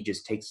then he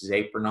just takes his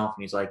apron off,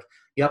 and he's like,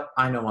 "Yep,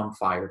 I know I'm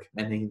fired,"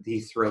 and then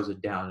he throws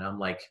it down, and I'm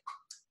like,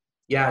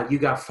 "Yeah, you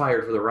got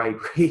fired for the right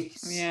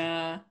reason."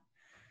 Yeah.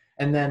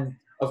 And then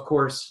of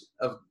course,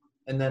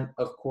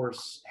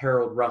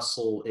 Harold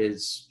Russell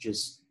is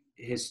just,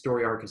 his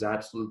story arc is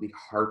absolutely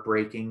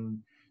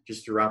heartbreaking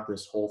just throughout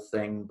this whole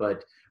thing,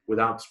 but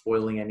without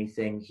spoiling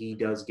anything, he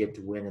does get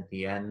to win at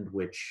the end,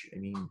 which, I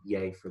mean,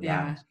 yay for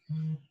Yeah.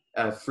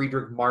 that.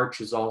 Friedrich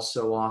March is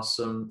also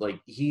awesome. Like,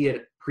 he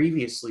had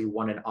previously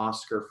won an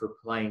Oscar for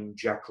playing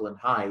Jekyll and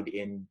Hyde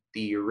in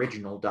the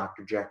original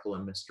Dr. Jekyll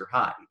and Mr.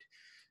 Hyde.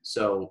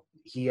 So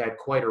he had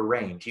quite a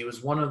range. He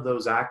was one of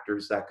those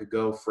actors that could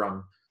go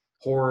from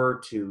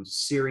horror to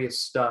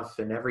serious stuff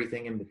and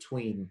everything in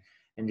between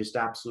and just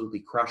absolutely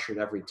crush it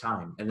every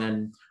time. And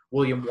then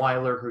William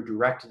Wyler, who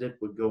directed it,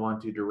 would go on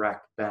to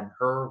direct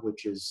Ben-Hur,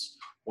 which is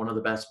one of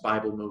the best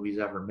Bible movies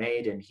ever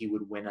made, and he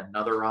would win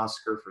another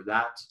Oscar for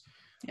that.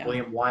 Yeah.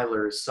 William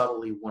Wyler is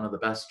subtly one of the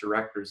best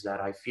directors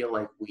that I feel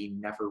like we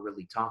never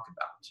really talk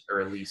about, or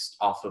at least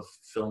off of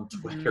film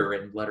Twitter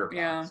and Letterboxd.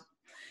 Yeah.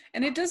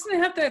 And it doesn't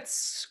have that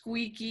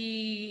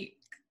squeaky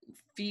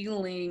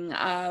feeling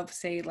of,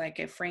 say, like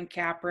a Frank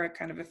Capra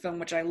kind of a film,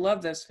 which I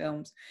love those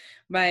films,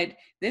 but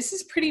this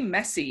is pretty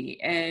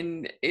messy,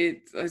 and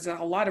there's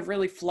a lot of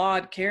really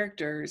flawed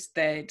characters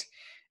that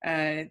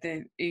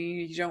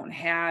you don't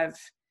have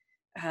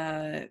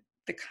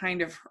the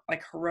kind of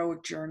like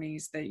heroic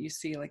journeys that you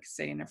see, like,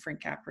 say, in a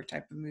Frank Capra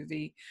type of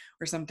movie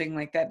or something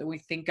like that we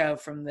think of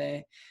from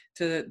the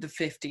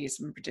 50s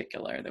in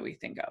particular that we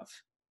think of.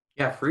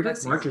 Yeah,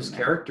 Friedrich March's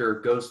character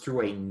goes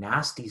through a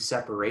nasty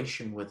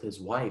separation with his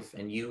wife,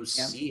 and you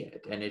see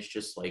it, and it's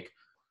just like,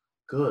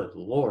 good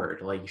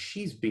Lord, like,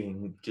 she's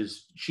being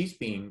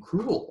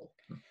cruel.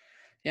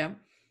 Yeah.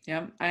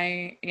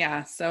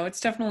 So it's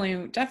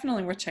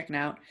definitely worth checking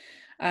out.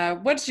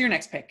 What's your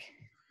next pick?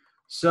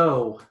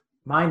 So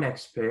my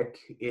next pick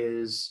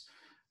is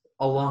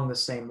along the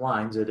same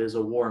lines. It is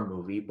a war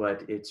movie,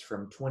 but it's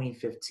from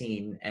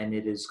 2015, and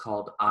it is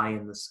called Eye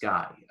in the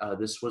Sky.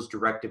 This was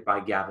directed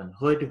by Gavin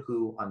Hood,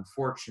 who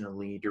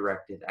unfortunately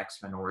directed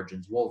X-Men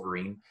Origins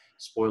Wolverine.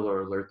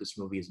 Spoiler alert, this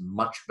movie is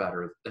much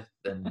better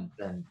than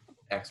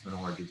X-Men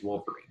Origins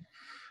Wolverine.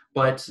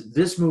 But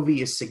this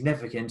movie is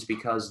significant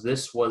because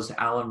this was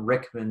Alan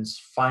Rickman's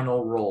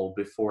final role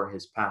before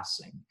his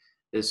passing.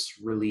 This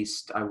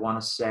released, I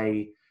want to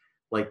say,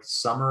 like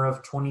summer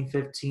of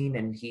 2015,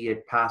 and he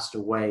had passed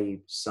away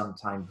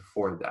sometime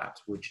before that,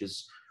 which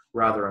is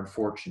rather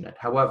unfortunate.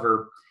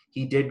 However,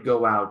 he did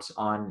go out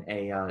on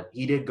a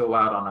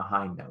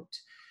high note.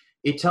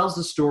 It tells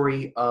the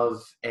story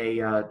of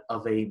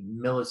a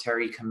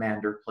military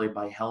commander played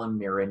by Helen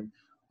Mirren,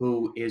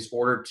 who is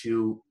ordered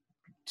to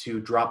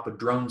drop a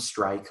drone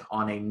strike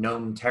on a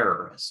known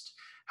terrorist.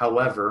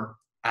 However,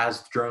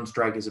 as the drone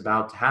strike is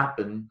about to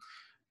happen,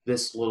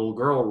 this little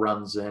girl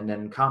runs in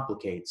and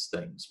complicates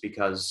things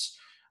because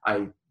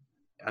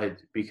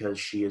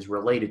she is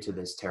related to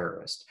this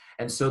terrorist.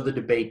 And so the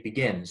debate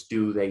begins.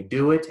 Do they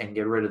do it and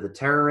get rid of the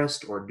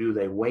terrorist, or do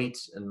they wait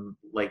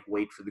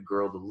for the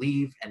girl to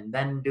leave and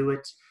then do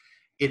it?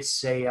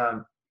 It's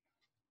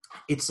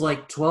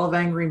like 12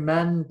 Angry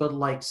Men, but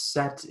like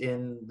set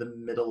in the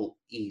Middle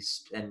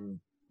East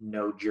and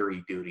no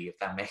jury duty, if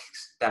that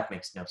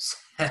makes no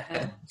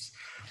sense.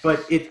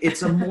 But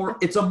it's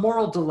a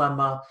moral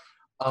dilemma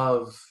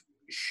of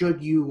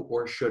should you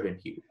or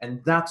shouldn't you?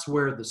 And that's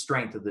where the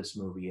strength of this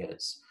movie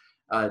is.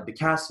 The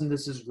cast in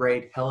this is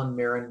great. Helen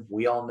Mirren,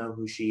 we all know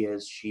who she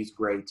is. She's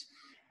great.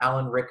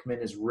 Alan Rickman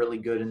is really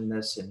good in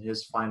this, in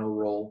his final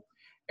role.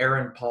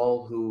 Aaron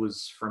Paul, who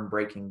was from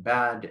Breaking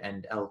Bad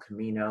and El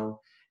Camino,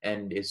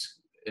 and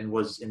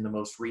was in the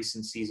most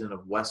recent season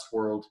of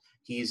Westworld,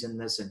 he's in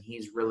this, and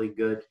he's really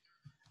good.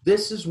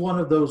 This is one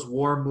of those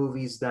war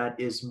movies that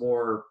is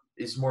more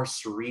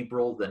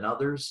cerebral than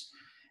others.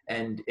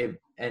 And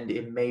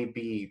it may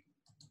be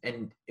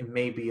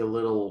a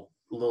little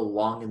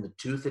long in the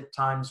tooth at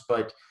times,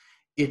 but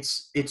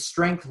its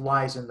strength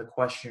lies in the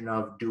question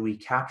of, do we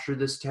capture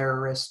this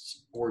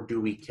terrorist or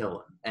do we kill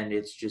him? And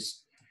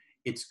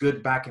it's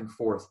good back and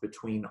forth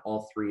between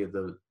all three of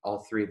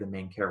the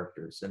main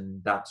characters,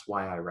 and that's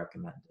why I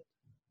recommend it.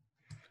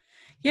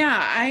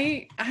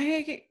 Yeah,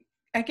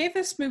 I gave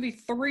this movie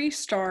 3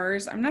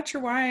 stars. I'm not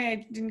sure why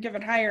I didn't give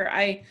it higher.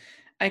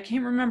 I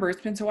can't remember.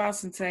 It's been so while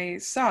since I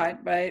saw it,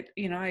 but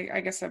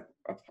I guess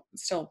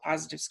still a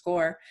positive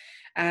score.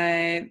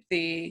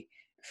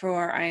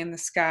 For Eye in the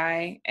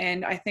Sky,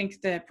 and I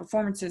think the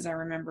performances I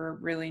remember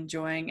really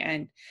enjoying,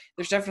 and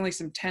there's definitely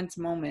some tense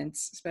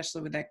moments,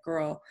 especially with that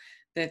girl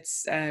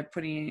that's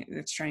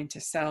trying to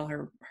sell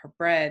her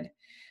bread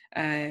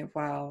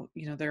while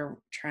they're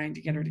trying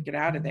to get her to get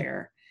out of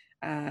there.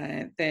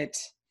 I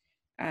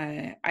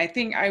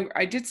think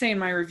I did say in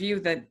my review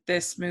that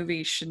this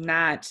movie should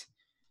not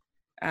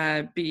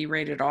be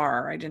rated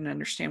R. I didn't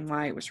understand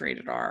why it was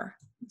rated R.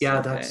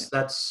 Yeah,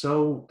 that's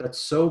so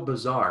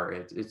bizarre.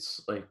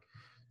 It's like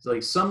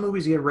like some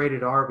movies get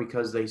rated R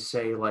because they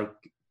say like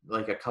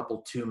a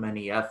couple too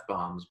many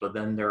F-bombs, but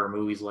then there are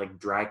movies like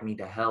Drag Me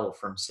to Hell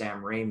from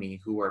Sam Raimi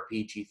who are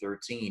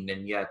PG-13,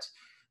 and yet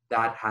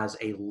that has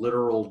a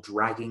literal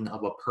dragging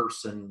of a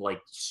person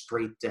like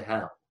straight to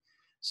hell.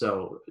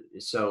 So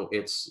the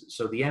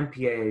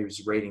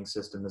MPA's rating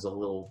system is a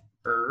little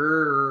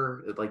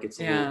like it's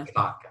a little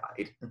shot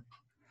guide.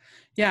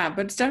 Yeah,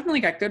 but it's definitely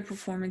got good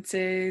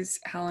performances.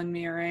 Helen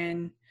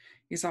Mirren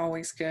is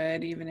always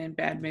good, even in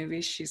bad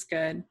movies, she's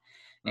good.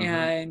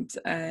 Mm-hmm.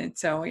 And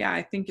so, yeah,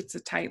 I think it's a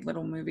tight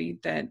little movie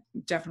that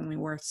definitely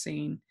worth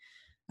seeing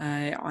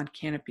on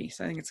Canopy.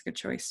 So I think it's a good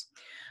choice.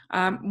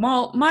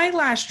 Well, my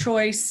last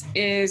choice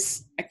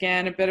is,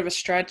 again, a bit of a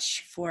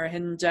stretch for a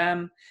hidden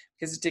gem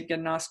because it did get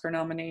an Oscar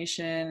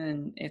nomination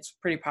and it's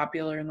pretty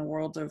popular in the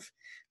world of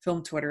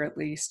film Twitter, at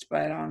least,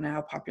 but I don't know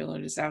how popular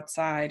it is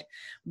outside.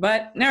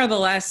 But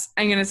nevertheless,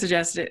 I'm going to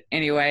suggest it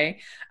anyway.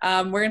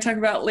 We're going to talk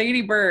about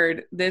Lady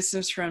Bird. This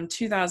is from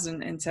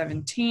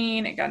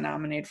 2017. It got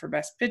nominated for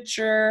Best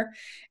Picture.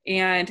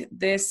 And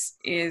this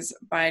is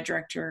by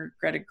director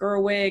Greta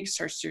Gerwig,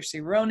 stars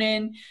Saoirse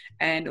Ronan,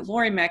 and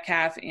Laurie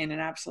Metcalf in an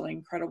absolutely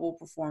incredible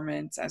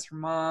performance as her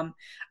mom.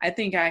 I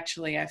think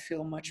actually I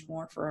feel much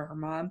more for her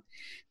mom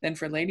than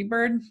for Lady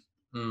Bird.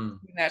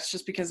 That's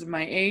just because of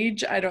my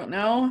age. I don't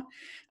know.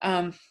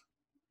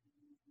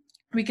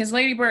 Because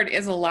Lady Bird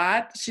is a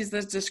lot. She's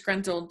this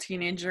disgruntled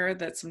teenager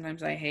that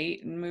sometimes I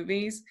hate in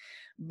movies,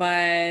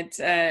 but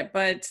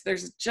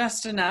there's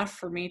just enough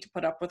for me to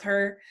put up with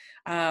her.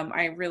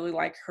 I really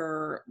like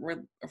her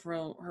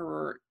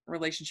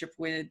relationship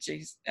with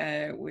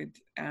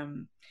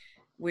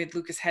with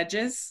Lucas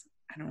Hedges.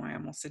 I don't know why I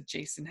almost said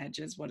Jason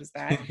Hedges. What is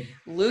that?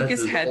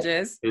 Lucas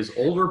Hedges. His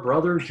older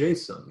brother,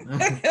 Jason.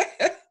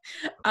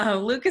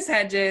 Lucas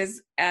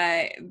Hedges,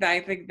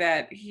 I think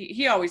that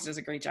he always does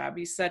a great job.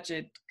 He's such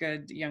a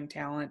good young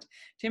talent.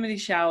 Timothée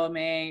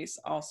Chalamet is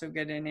also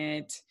good in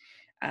it.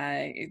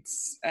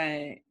 It's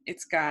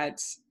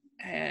got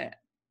a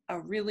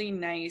really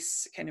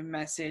nice kind of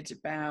message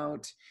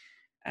about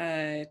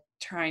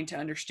trying to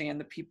understand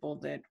the people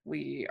that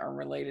we are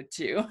related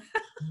to,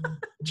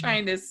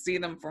 trying to see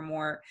them for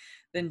more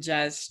than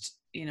just,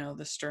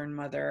 the stern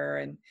mother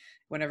and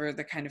whatever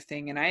the kind of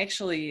thing. And I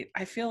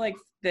feel like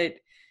that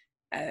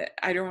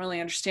I don't really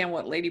understand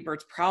what Lady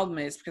Bird's problem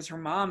is, because her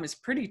mom is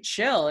pretty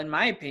chill, in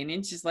my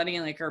opinion. She's letting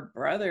like her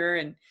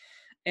brother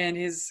and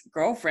his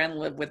girlfriend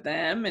live with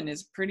them and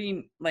is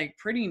pretty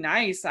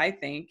nice, I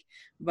think.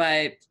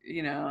 But,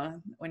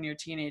 when you're a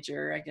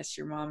teenager, I guess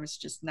your mom is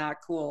just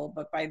not cool.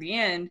 But by the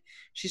end,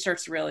 she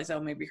starts to realize,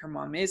 oh, maybe her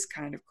mom is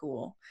kind of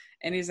cool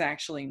and is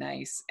actually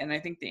nice. And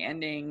I think the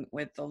ending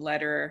with the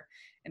letter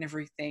and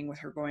everything, with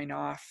her going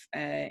off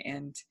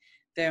and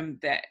them,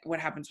 that what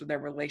happens with their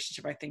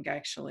relationship, I think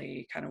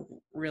actually kind of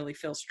really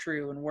feels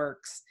true and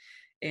works.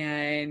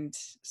 And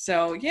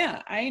so,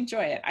 yeah, I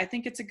enjoy it. I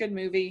think it's a good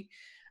movie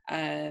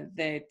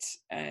that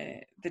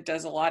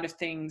does a lot of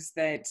things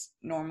that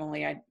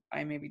normally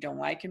I maybe don't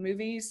like in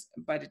movies,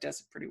 but it does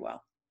it pretty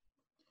well.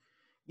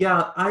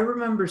 Yeah, I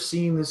remember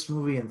seeing this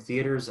movie in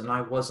theaters and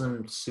I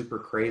wasn't super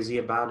crazy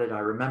about it. I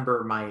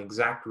remember my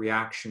exact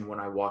reaction when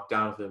I walked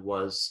out of it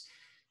was,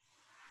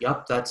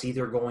 yep, that's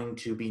either going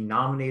to be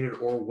nominated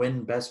or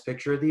win Best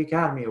Picture at the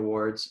Academy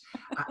Awards.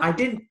 I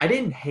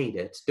didn't hate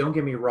it. Don't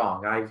get me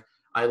wrong.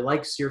 I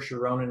like Saoirse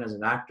Ronan as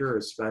an actor,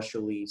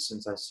 especially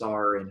since I saw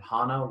her in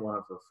Hana, one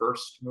of her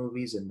first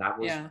movies, and that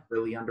was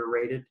really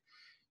underrated.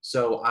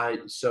 So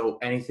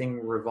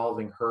anything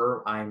revolving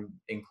her, I'm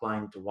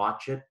inclined to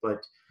watch it.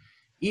 But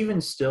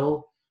even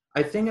still,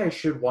 I think I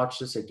should watch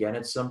this again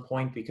at some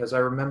point, because I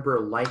remember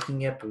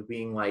liking it but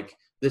being like,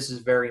 this is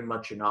very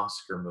much an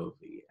Oscar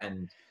movie.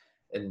 And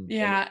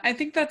I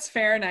think that's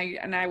fair,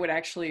 and I would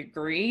actually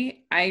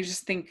agree. I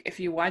just think if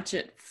you watch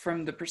it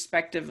from the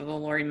perspective of the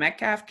Laurie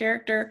Metcalf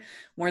character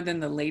more than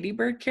the Lady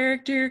Bird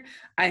character,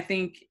 I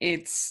think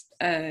it's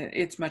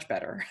much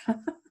better.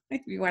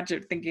 If you watch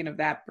it thinking of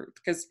that,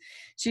 because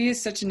she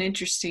is such an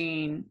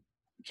interesting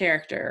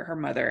character, her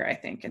mother, I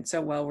think, and so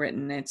well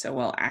written and so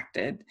well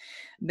acted,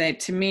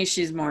 that to me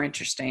she's more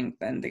interesting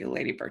than the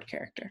Lady Bird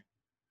character.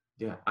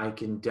 Yeah, I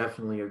can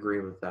definitely agree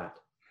with that.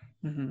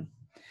 Mm-hmm.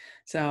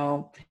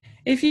 So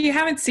if you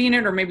haven't seen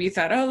it, or maybe you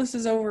thought, oh, this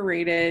is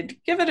overrated,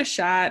 give it a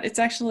shot. It's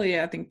actually,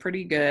 I think,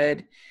 pretty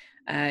good.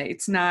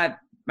 It's not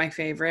my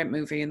favorite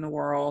movie in the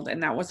world,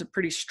 and that was a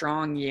pretty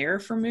strong year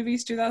for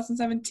movies,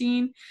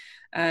 2017.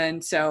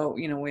 And so,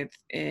 with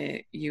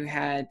you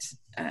had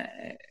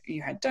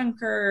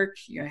Dunkirk,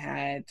 you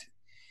had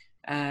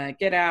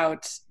Get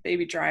Out,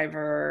 Baby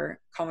Driver,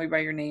 Call Me by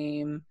Your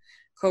Name,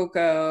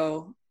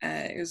 Coco.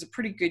 It was a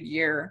pretty good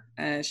year.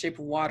 Shape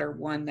of Water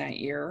won that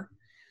year.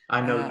 I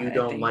know you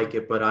don't like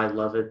it, but I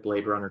love it.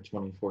 Blade Runner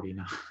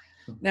 2049.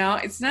 No,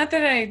 it's not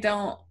that I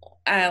don't.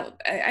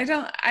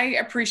 I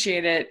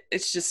appreciate it.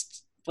 It's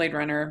just Blade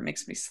Runner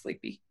makes me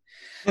sleepy.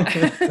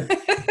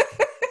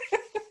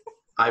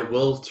 I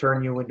will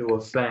turn you into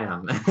a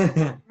fan.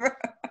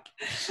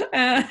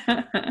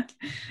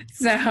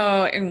 So,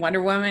 and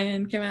Wonder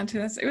Woman came out to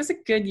this. It was a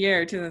good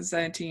year,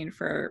 2017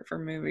 for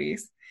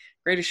movies.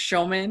 Greatest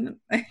Showman.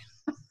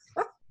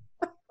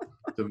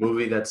 The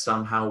movie that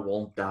somehow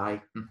won't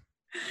die.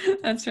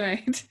 That's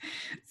right.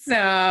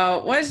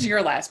 So, what's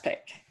your last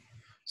pick?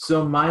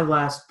 So my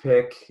last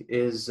pick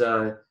is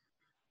a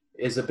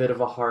bit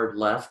of a hard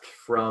left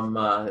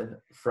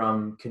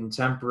from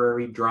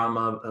contemporary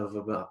drama of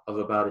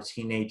about a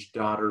teenage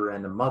daughter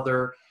and a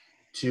mother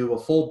to a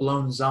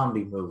full-blown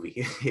zombie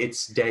movie.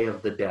 It's Day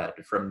of the Dead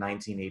from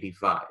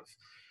 1985.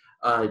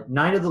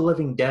 Night of the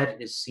Living Dead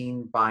is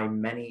seen by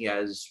many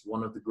as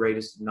one of the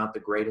greatest, if not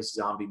the greatest,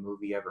 zombie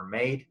movie ever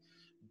made.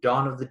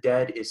 Dawn of the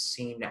Dead is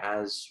seen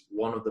as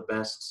one of the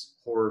best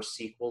horror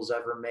sequels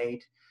ever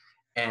made.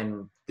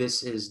 And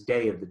this is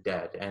Day of the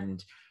Dead.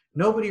 And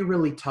nobody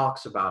really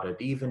talks about it,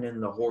 even in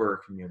the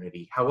horror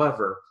community.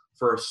 However,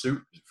 for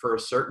a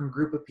certain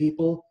group of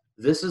people,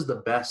 this is the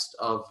best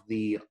of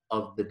the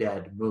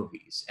Dead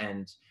movies.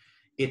 And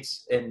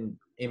in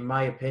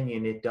my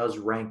opinion, it does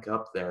rank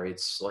up there.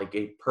 It's like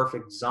a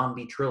perfect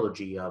zombie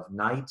trilogy of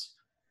night,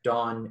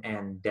 dawn,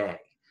 and day.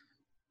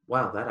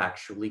 Wow, that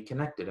actually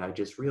connected. I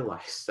just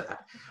realized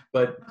that.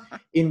 But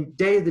in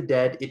Day of the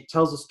Dead, it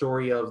tells a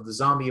story of the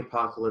zombie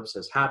apocalypse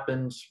has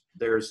happened.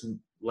 There's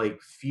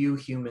like few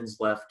humans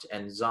left,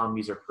 and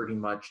zombies are pretty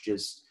much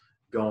just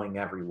going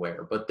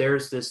everywhere. But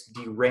there's this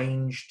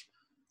deranged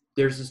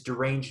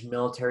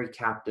military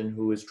captain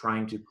who is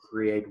trying to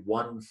create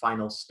one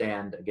final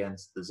stand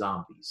against the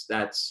zombies.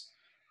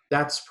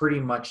 That's pretty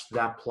much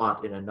that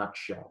plot in a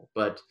nutshell.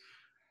 But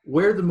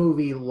where the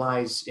movie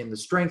lies in the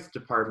strength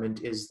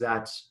department is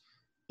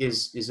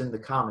in the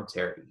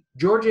commentary.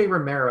 George A.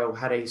 Romero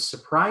had a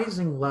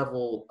surprising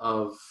level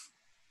of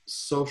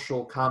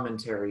social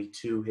commentary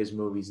to his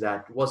movies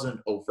that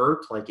wasn't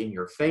overt, like in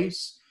your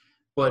face,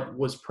 but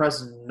was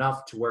present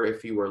enough to where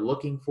if you were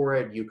looking for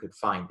it, you could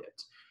find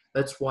it.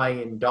 That's why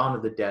in Dawn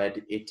of the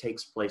Dead, it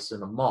takes place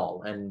in a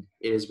mall, and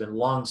it has been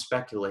long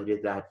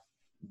speculated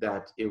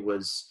that it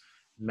was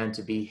meant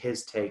to be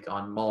his take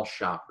on mall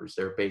shoppers.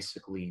 They're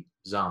basically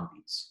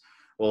zombies.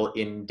 Well,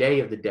 in Day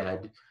of the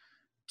Dead,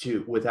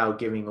 without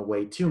giving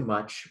away too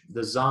much,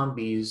 the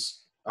zombies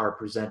are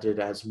presented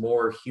as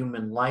more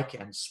human-like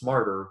and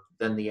smarter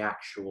than the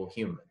actual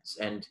humans.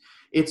 And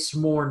it's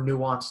more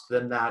nuanced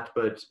than that,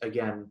 but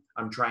again,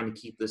 I'm trying to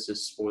keep this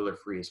as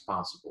spoiler-free as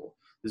possible.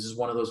 This is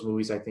one of those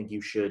movies I think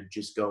you should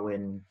just go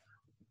in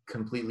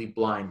completely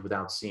blind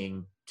without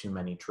seeing too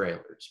many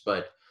trailers.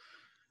 But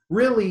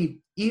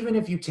really, even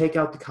if you take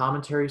out the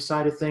commentary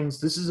side of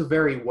things, this is a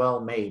very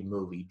well-made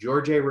movie.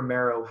 George A.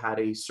 Romero had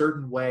a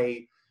certain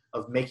way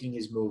of making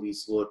his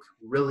movies look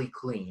really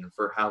clean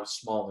for how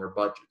small their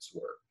budgets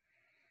were.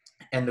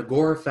 And the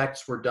gore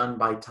effects were done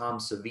by Tom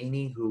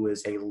Savini, who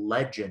is a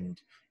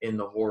legend in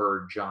the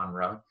horror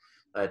genre,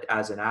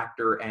 as an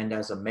actor and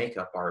as a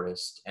makeup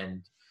artist.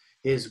 And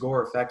his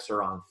gore effects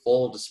are on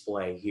full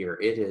display here.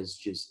 It's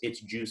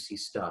juicy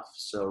stuff.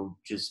 So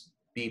just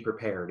be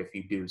prepared if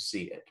you do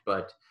see it.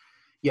 But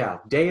yeah,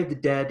 Day of the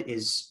Dead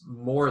is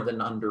more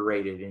than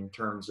underrated in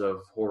terms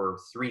of horror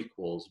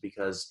threequels,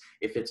 because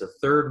if it's a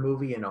third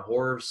movie in a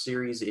horror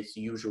series, it's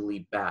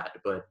usually bad.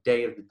 But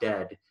Day of the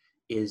Dead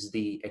is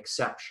the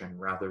exception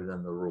rather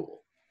than the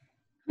rule.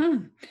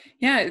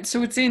 Yeah,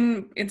 so it's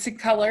in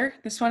color.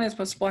 This one is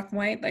supposed to black and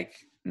white, like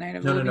Night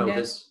of the Living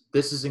Dead.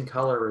 This is in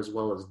color as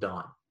well as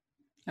Dawn.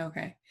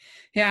 Okay.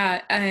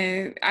 Yeah,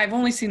 I've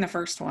only seen the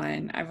first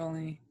one. I've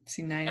only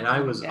seen Night. And I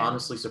was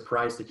honestly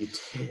surprised that you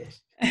did.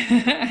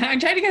 I'm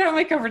trying to get out of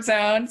my comfort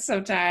zone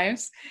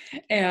sometimes,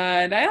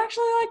 and I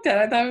actually liked it.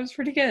 I thought it was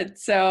pretty good.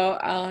 So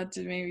I'll have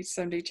to maybe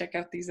someday check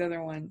out these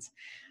other ones.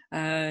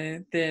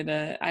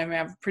 That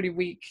I'm pretty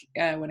weak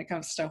when it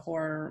comes to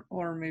horror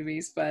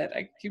movies, but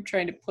I keep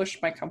trying to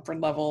push my comfort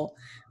level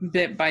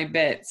bit by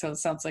bit. So it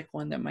sounds like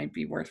one that might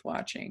be worth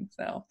watching.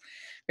 So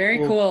very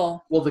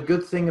cool. Well, the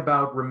good thing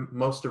about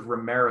most of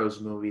Romero's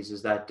movies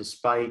is that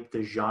despite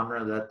the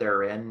genre that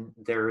they're in,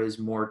 there is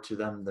more to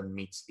them than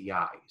meets the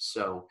eye.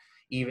 So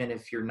even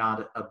if you're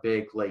not a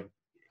big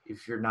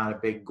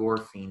gore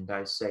fiend,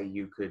 I say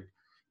you could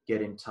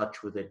get in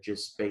touch with it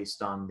just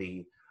based on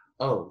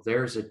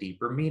there's a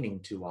deeper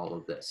meaning to all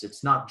of this.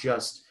 It's not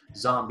just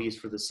zombies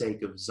for the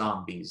sake of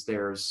zombies.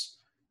 There's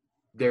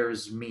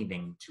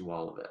meaning to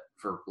all of it,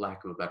 for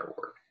lack of a better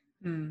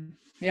word.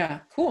 Yeah,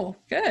 cool.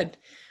 Good.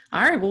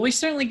 All right. Well, we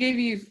certainly gave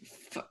you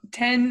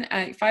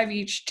 5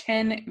 each,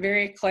 10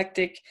 very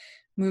eclectic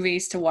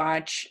movies to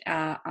watch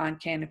on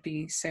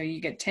Kanopy. So you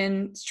get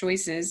 10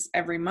 choices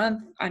every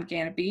month on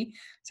Kanopy.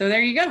 So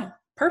there you go.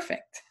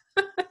 Perfect.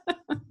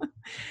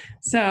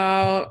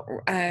 So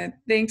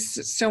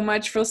thanks so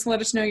much for listening.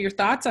 Let us know your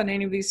thoughts on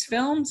any of these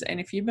films. And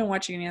if you've been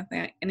watching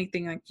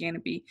anything on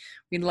Kanopy,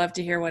 we'd love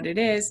to hear what it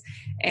is.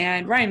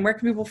 And Ryan, where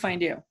can people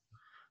find you?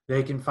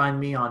 They can find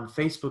me on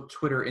Facebook,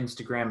 Twitter,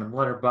 Instagram, and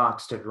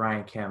Letterboxd at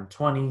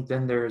RyanCam20.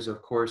 Then there's,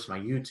 of course, my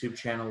YouTube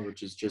channel,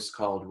 which is just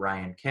called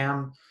Ryan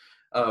Cam.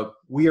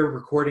 We are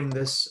recording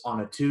this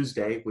on a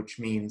Tuesday, which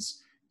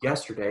means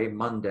yesterday,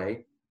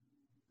 Monday,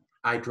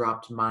 I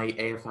dropped my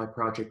AFI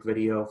project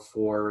video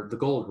for The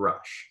Gold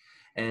Rush,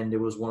 and it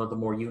was one of the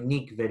more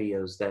unique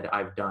videos that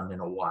I've done in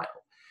a while.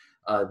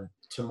 Uh,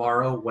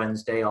 Tomorrow,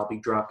 Wednesday, I'll be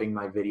dropping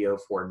my video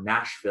for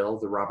Nashville,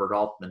 the Robert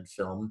Altman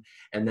film,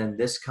 and then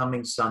this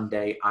coming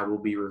Sunday, I will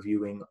be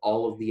reviewing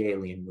all of the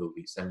Alien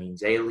movies. That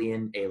means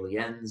Alien,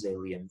 Aliens,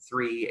 Alien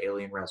 3,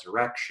 Alien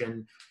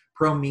Resurrection,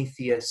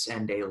 Prometheus,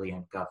 and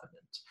Alien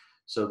Covenant.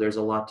 So there's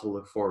a lot to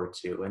look forward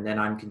to. And then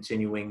I'm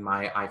continuing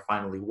my I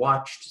Finally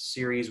Watched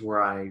series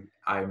where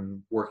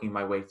I'm working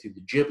my way through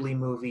the Ghibli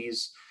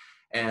movies.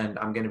 And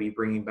I'm going to be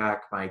bringing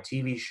back my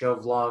TV show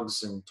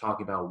vlogs and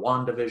talking about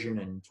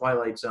WandaVision and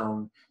Twilight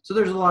Zone. So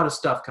there's a lot of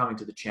stuff coming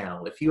to the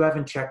channel. If you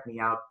haven't checked me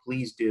out,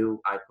 please do.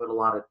 I put a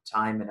lot of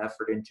time and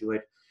effort into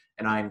it.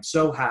 And I'm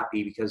so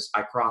happy because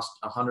I crossed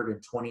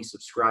 120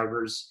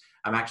 subscribers.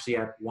 I'm actually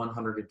at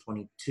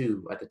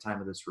 122 at the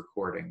time of this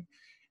recording.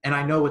 And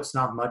I know it's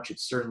not much.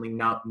 It's certainly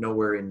not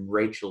nowhere in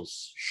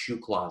Rachel's shoe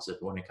closet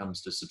when it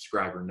comes to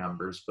subscriber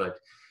numbers, but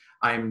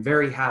I'm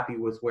very happy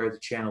with where the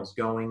channel's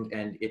going,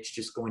 and it's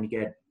just going to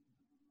get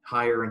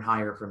higher and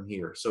higher from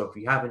here. So if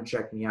you haven't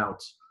checked me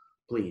out,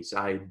 please,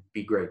 I'd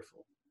be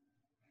grateful.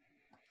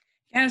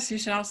 Yes, you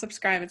should all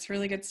subscribe. It's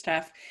really good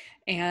stuff.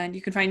 And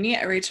you can find me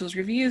at Rachel's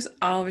Reviews,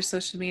 all over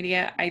social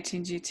media,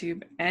 iTunes,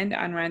 YouTube, and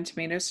on Rotten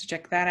Tomatoes. So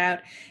check that out.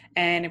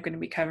 And I'm going to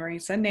be covering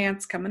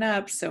Sundance coming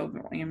up. So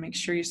make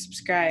sure you're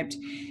subscribed.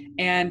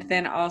 And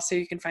then also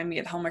you can find me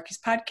at Hallmarkies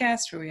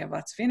Podcast, where we have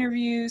lots of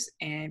interviews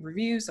and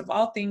reviews of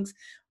all things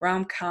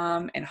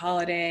rom-com and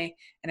holiday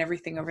and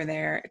everything over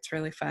there. It's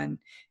really fun.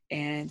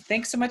 And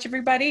thanks so much,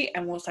 everybody.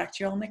 And we'll talk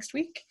to you all next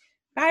week.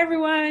 Bye,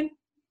 everyone.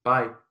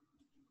 Bye.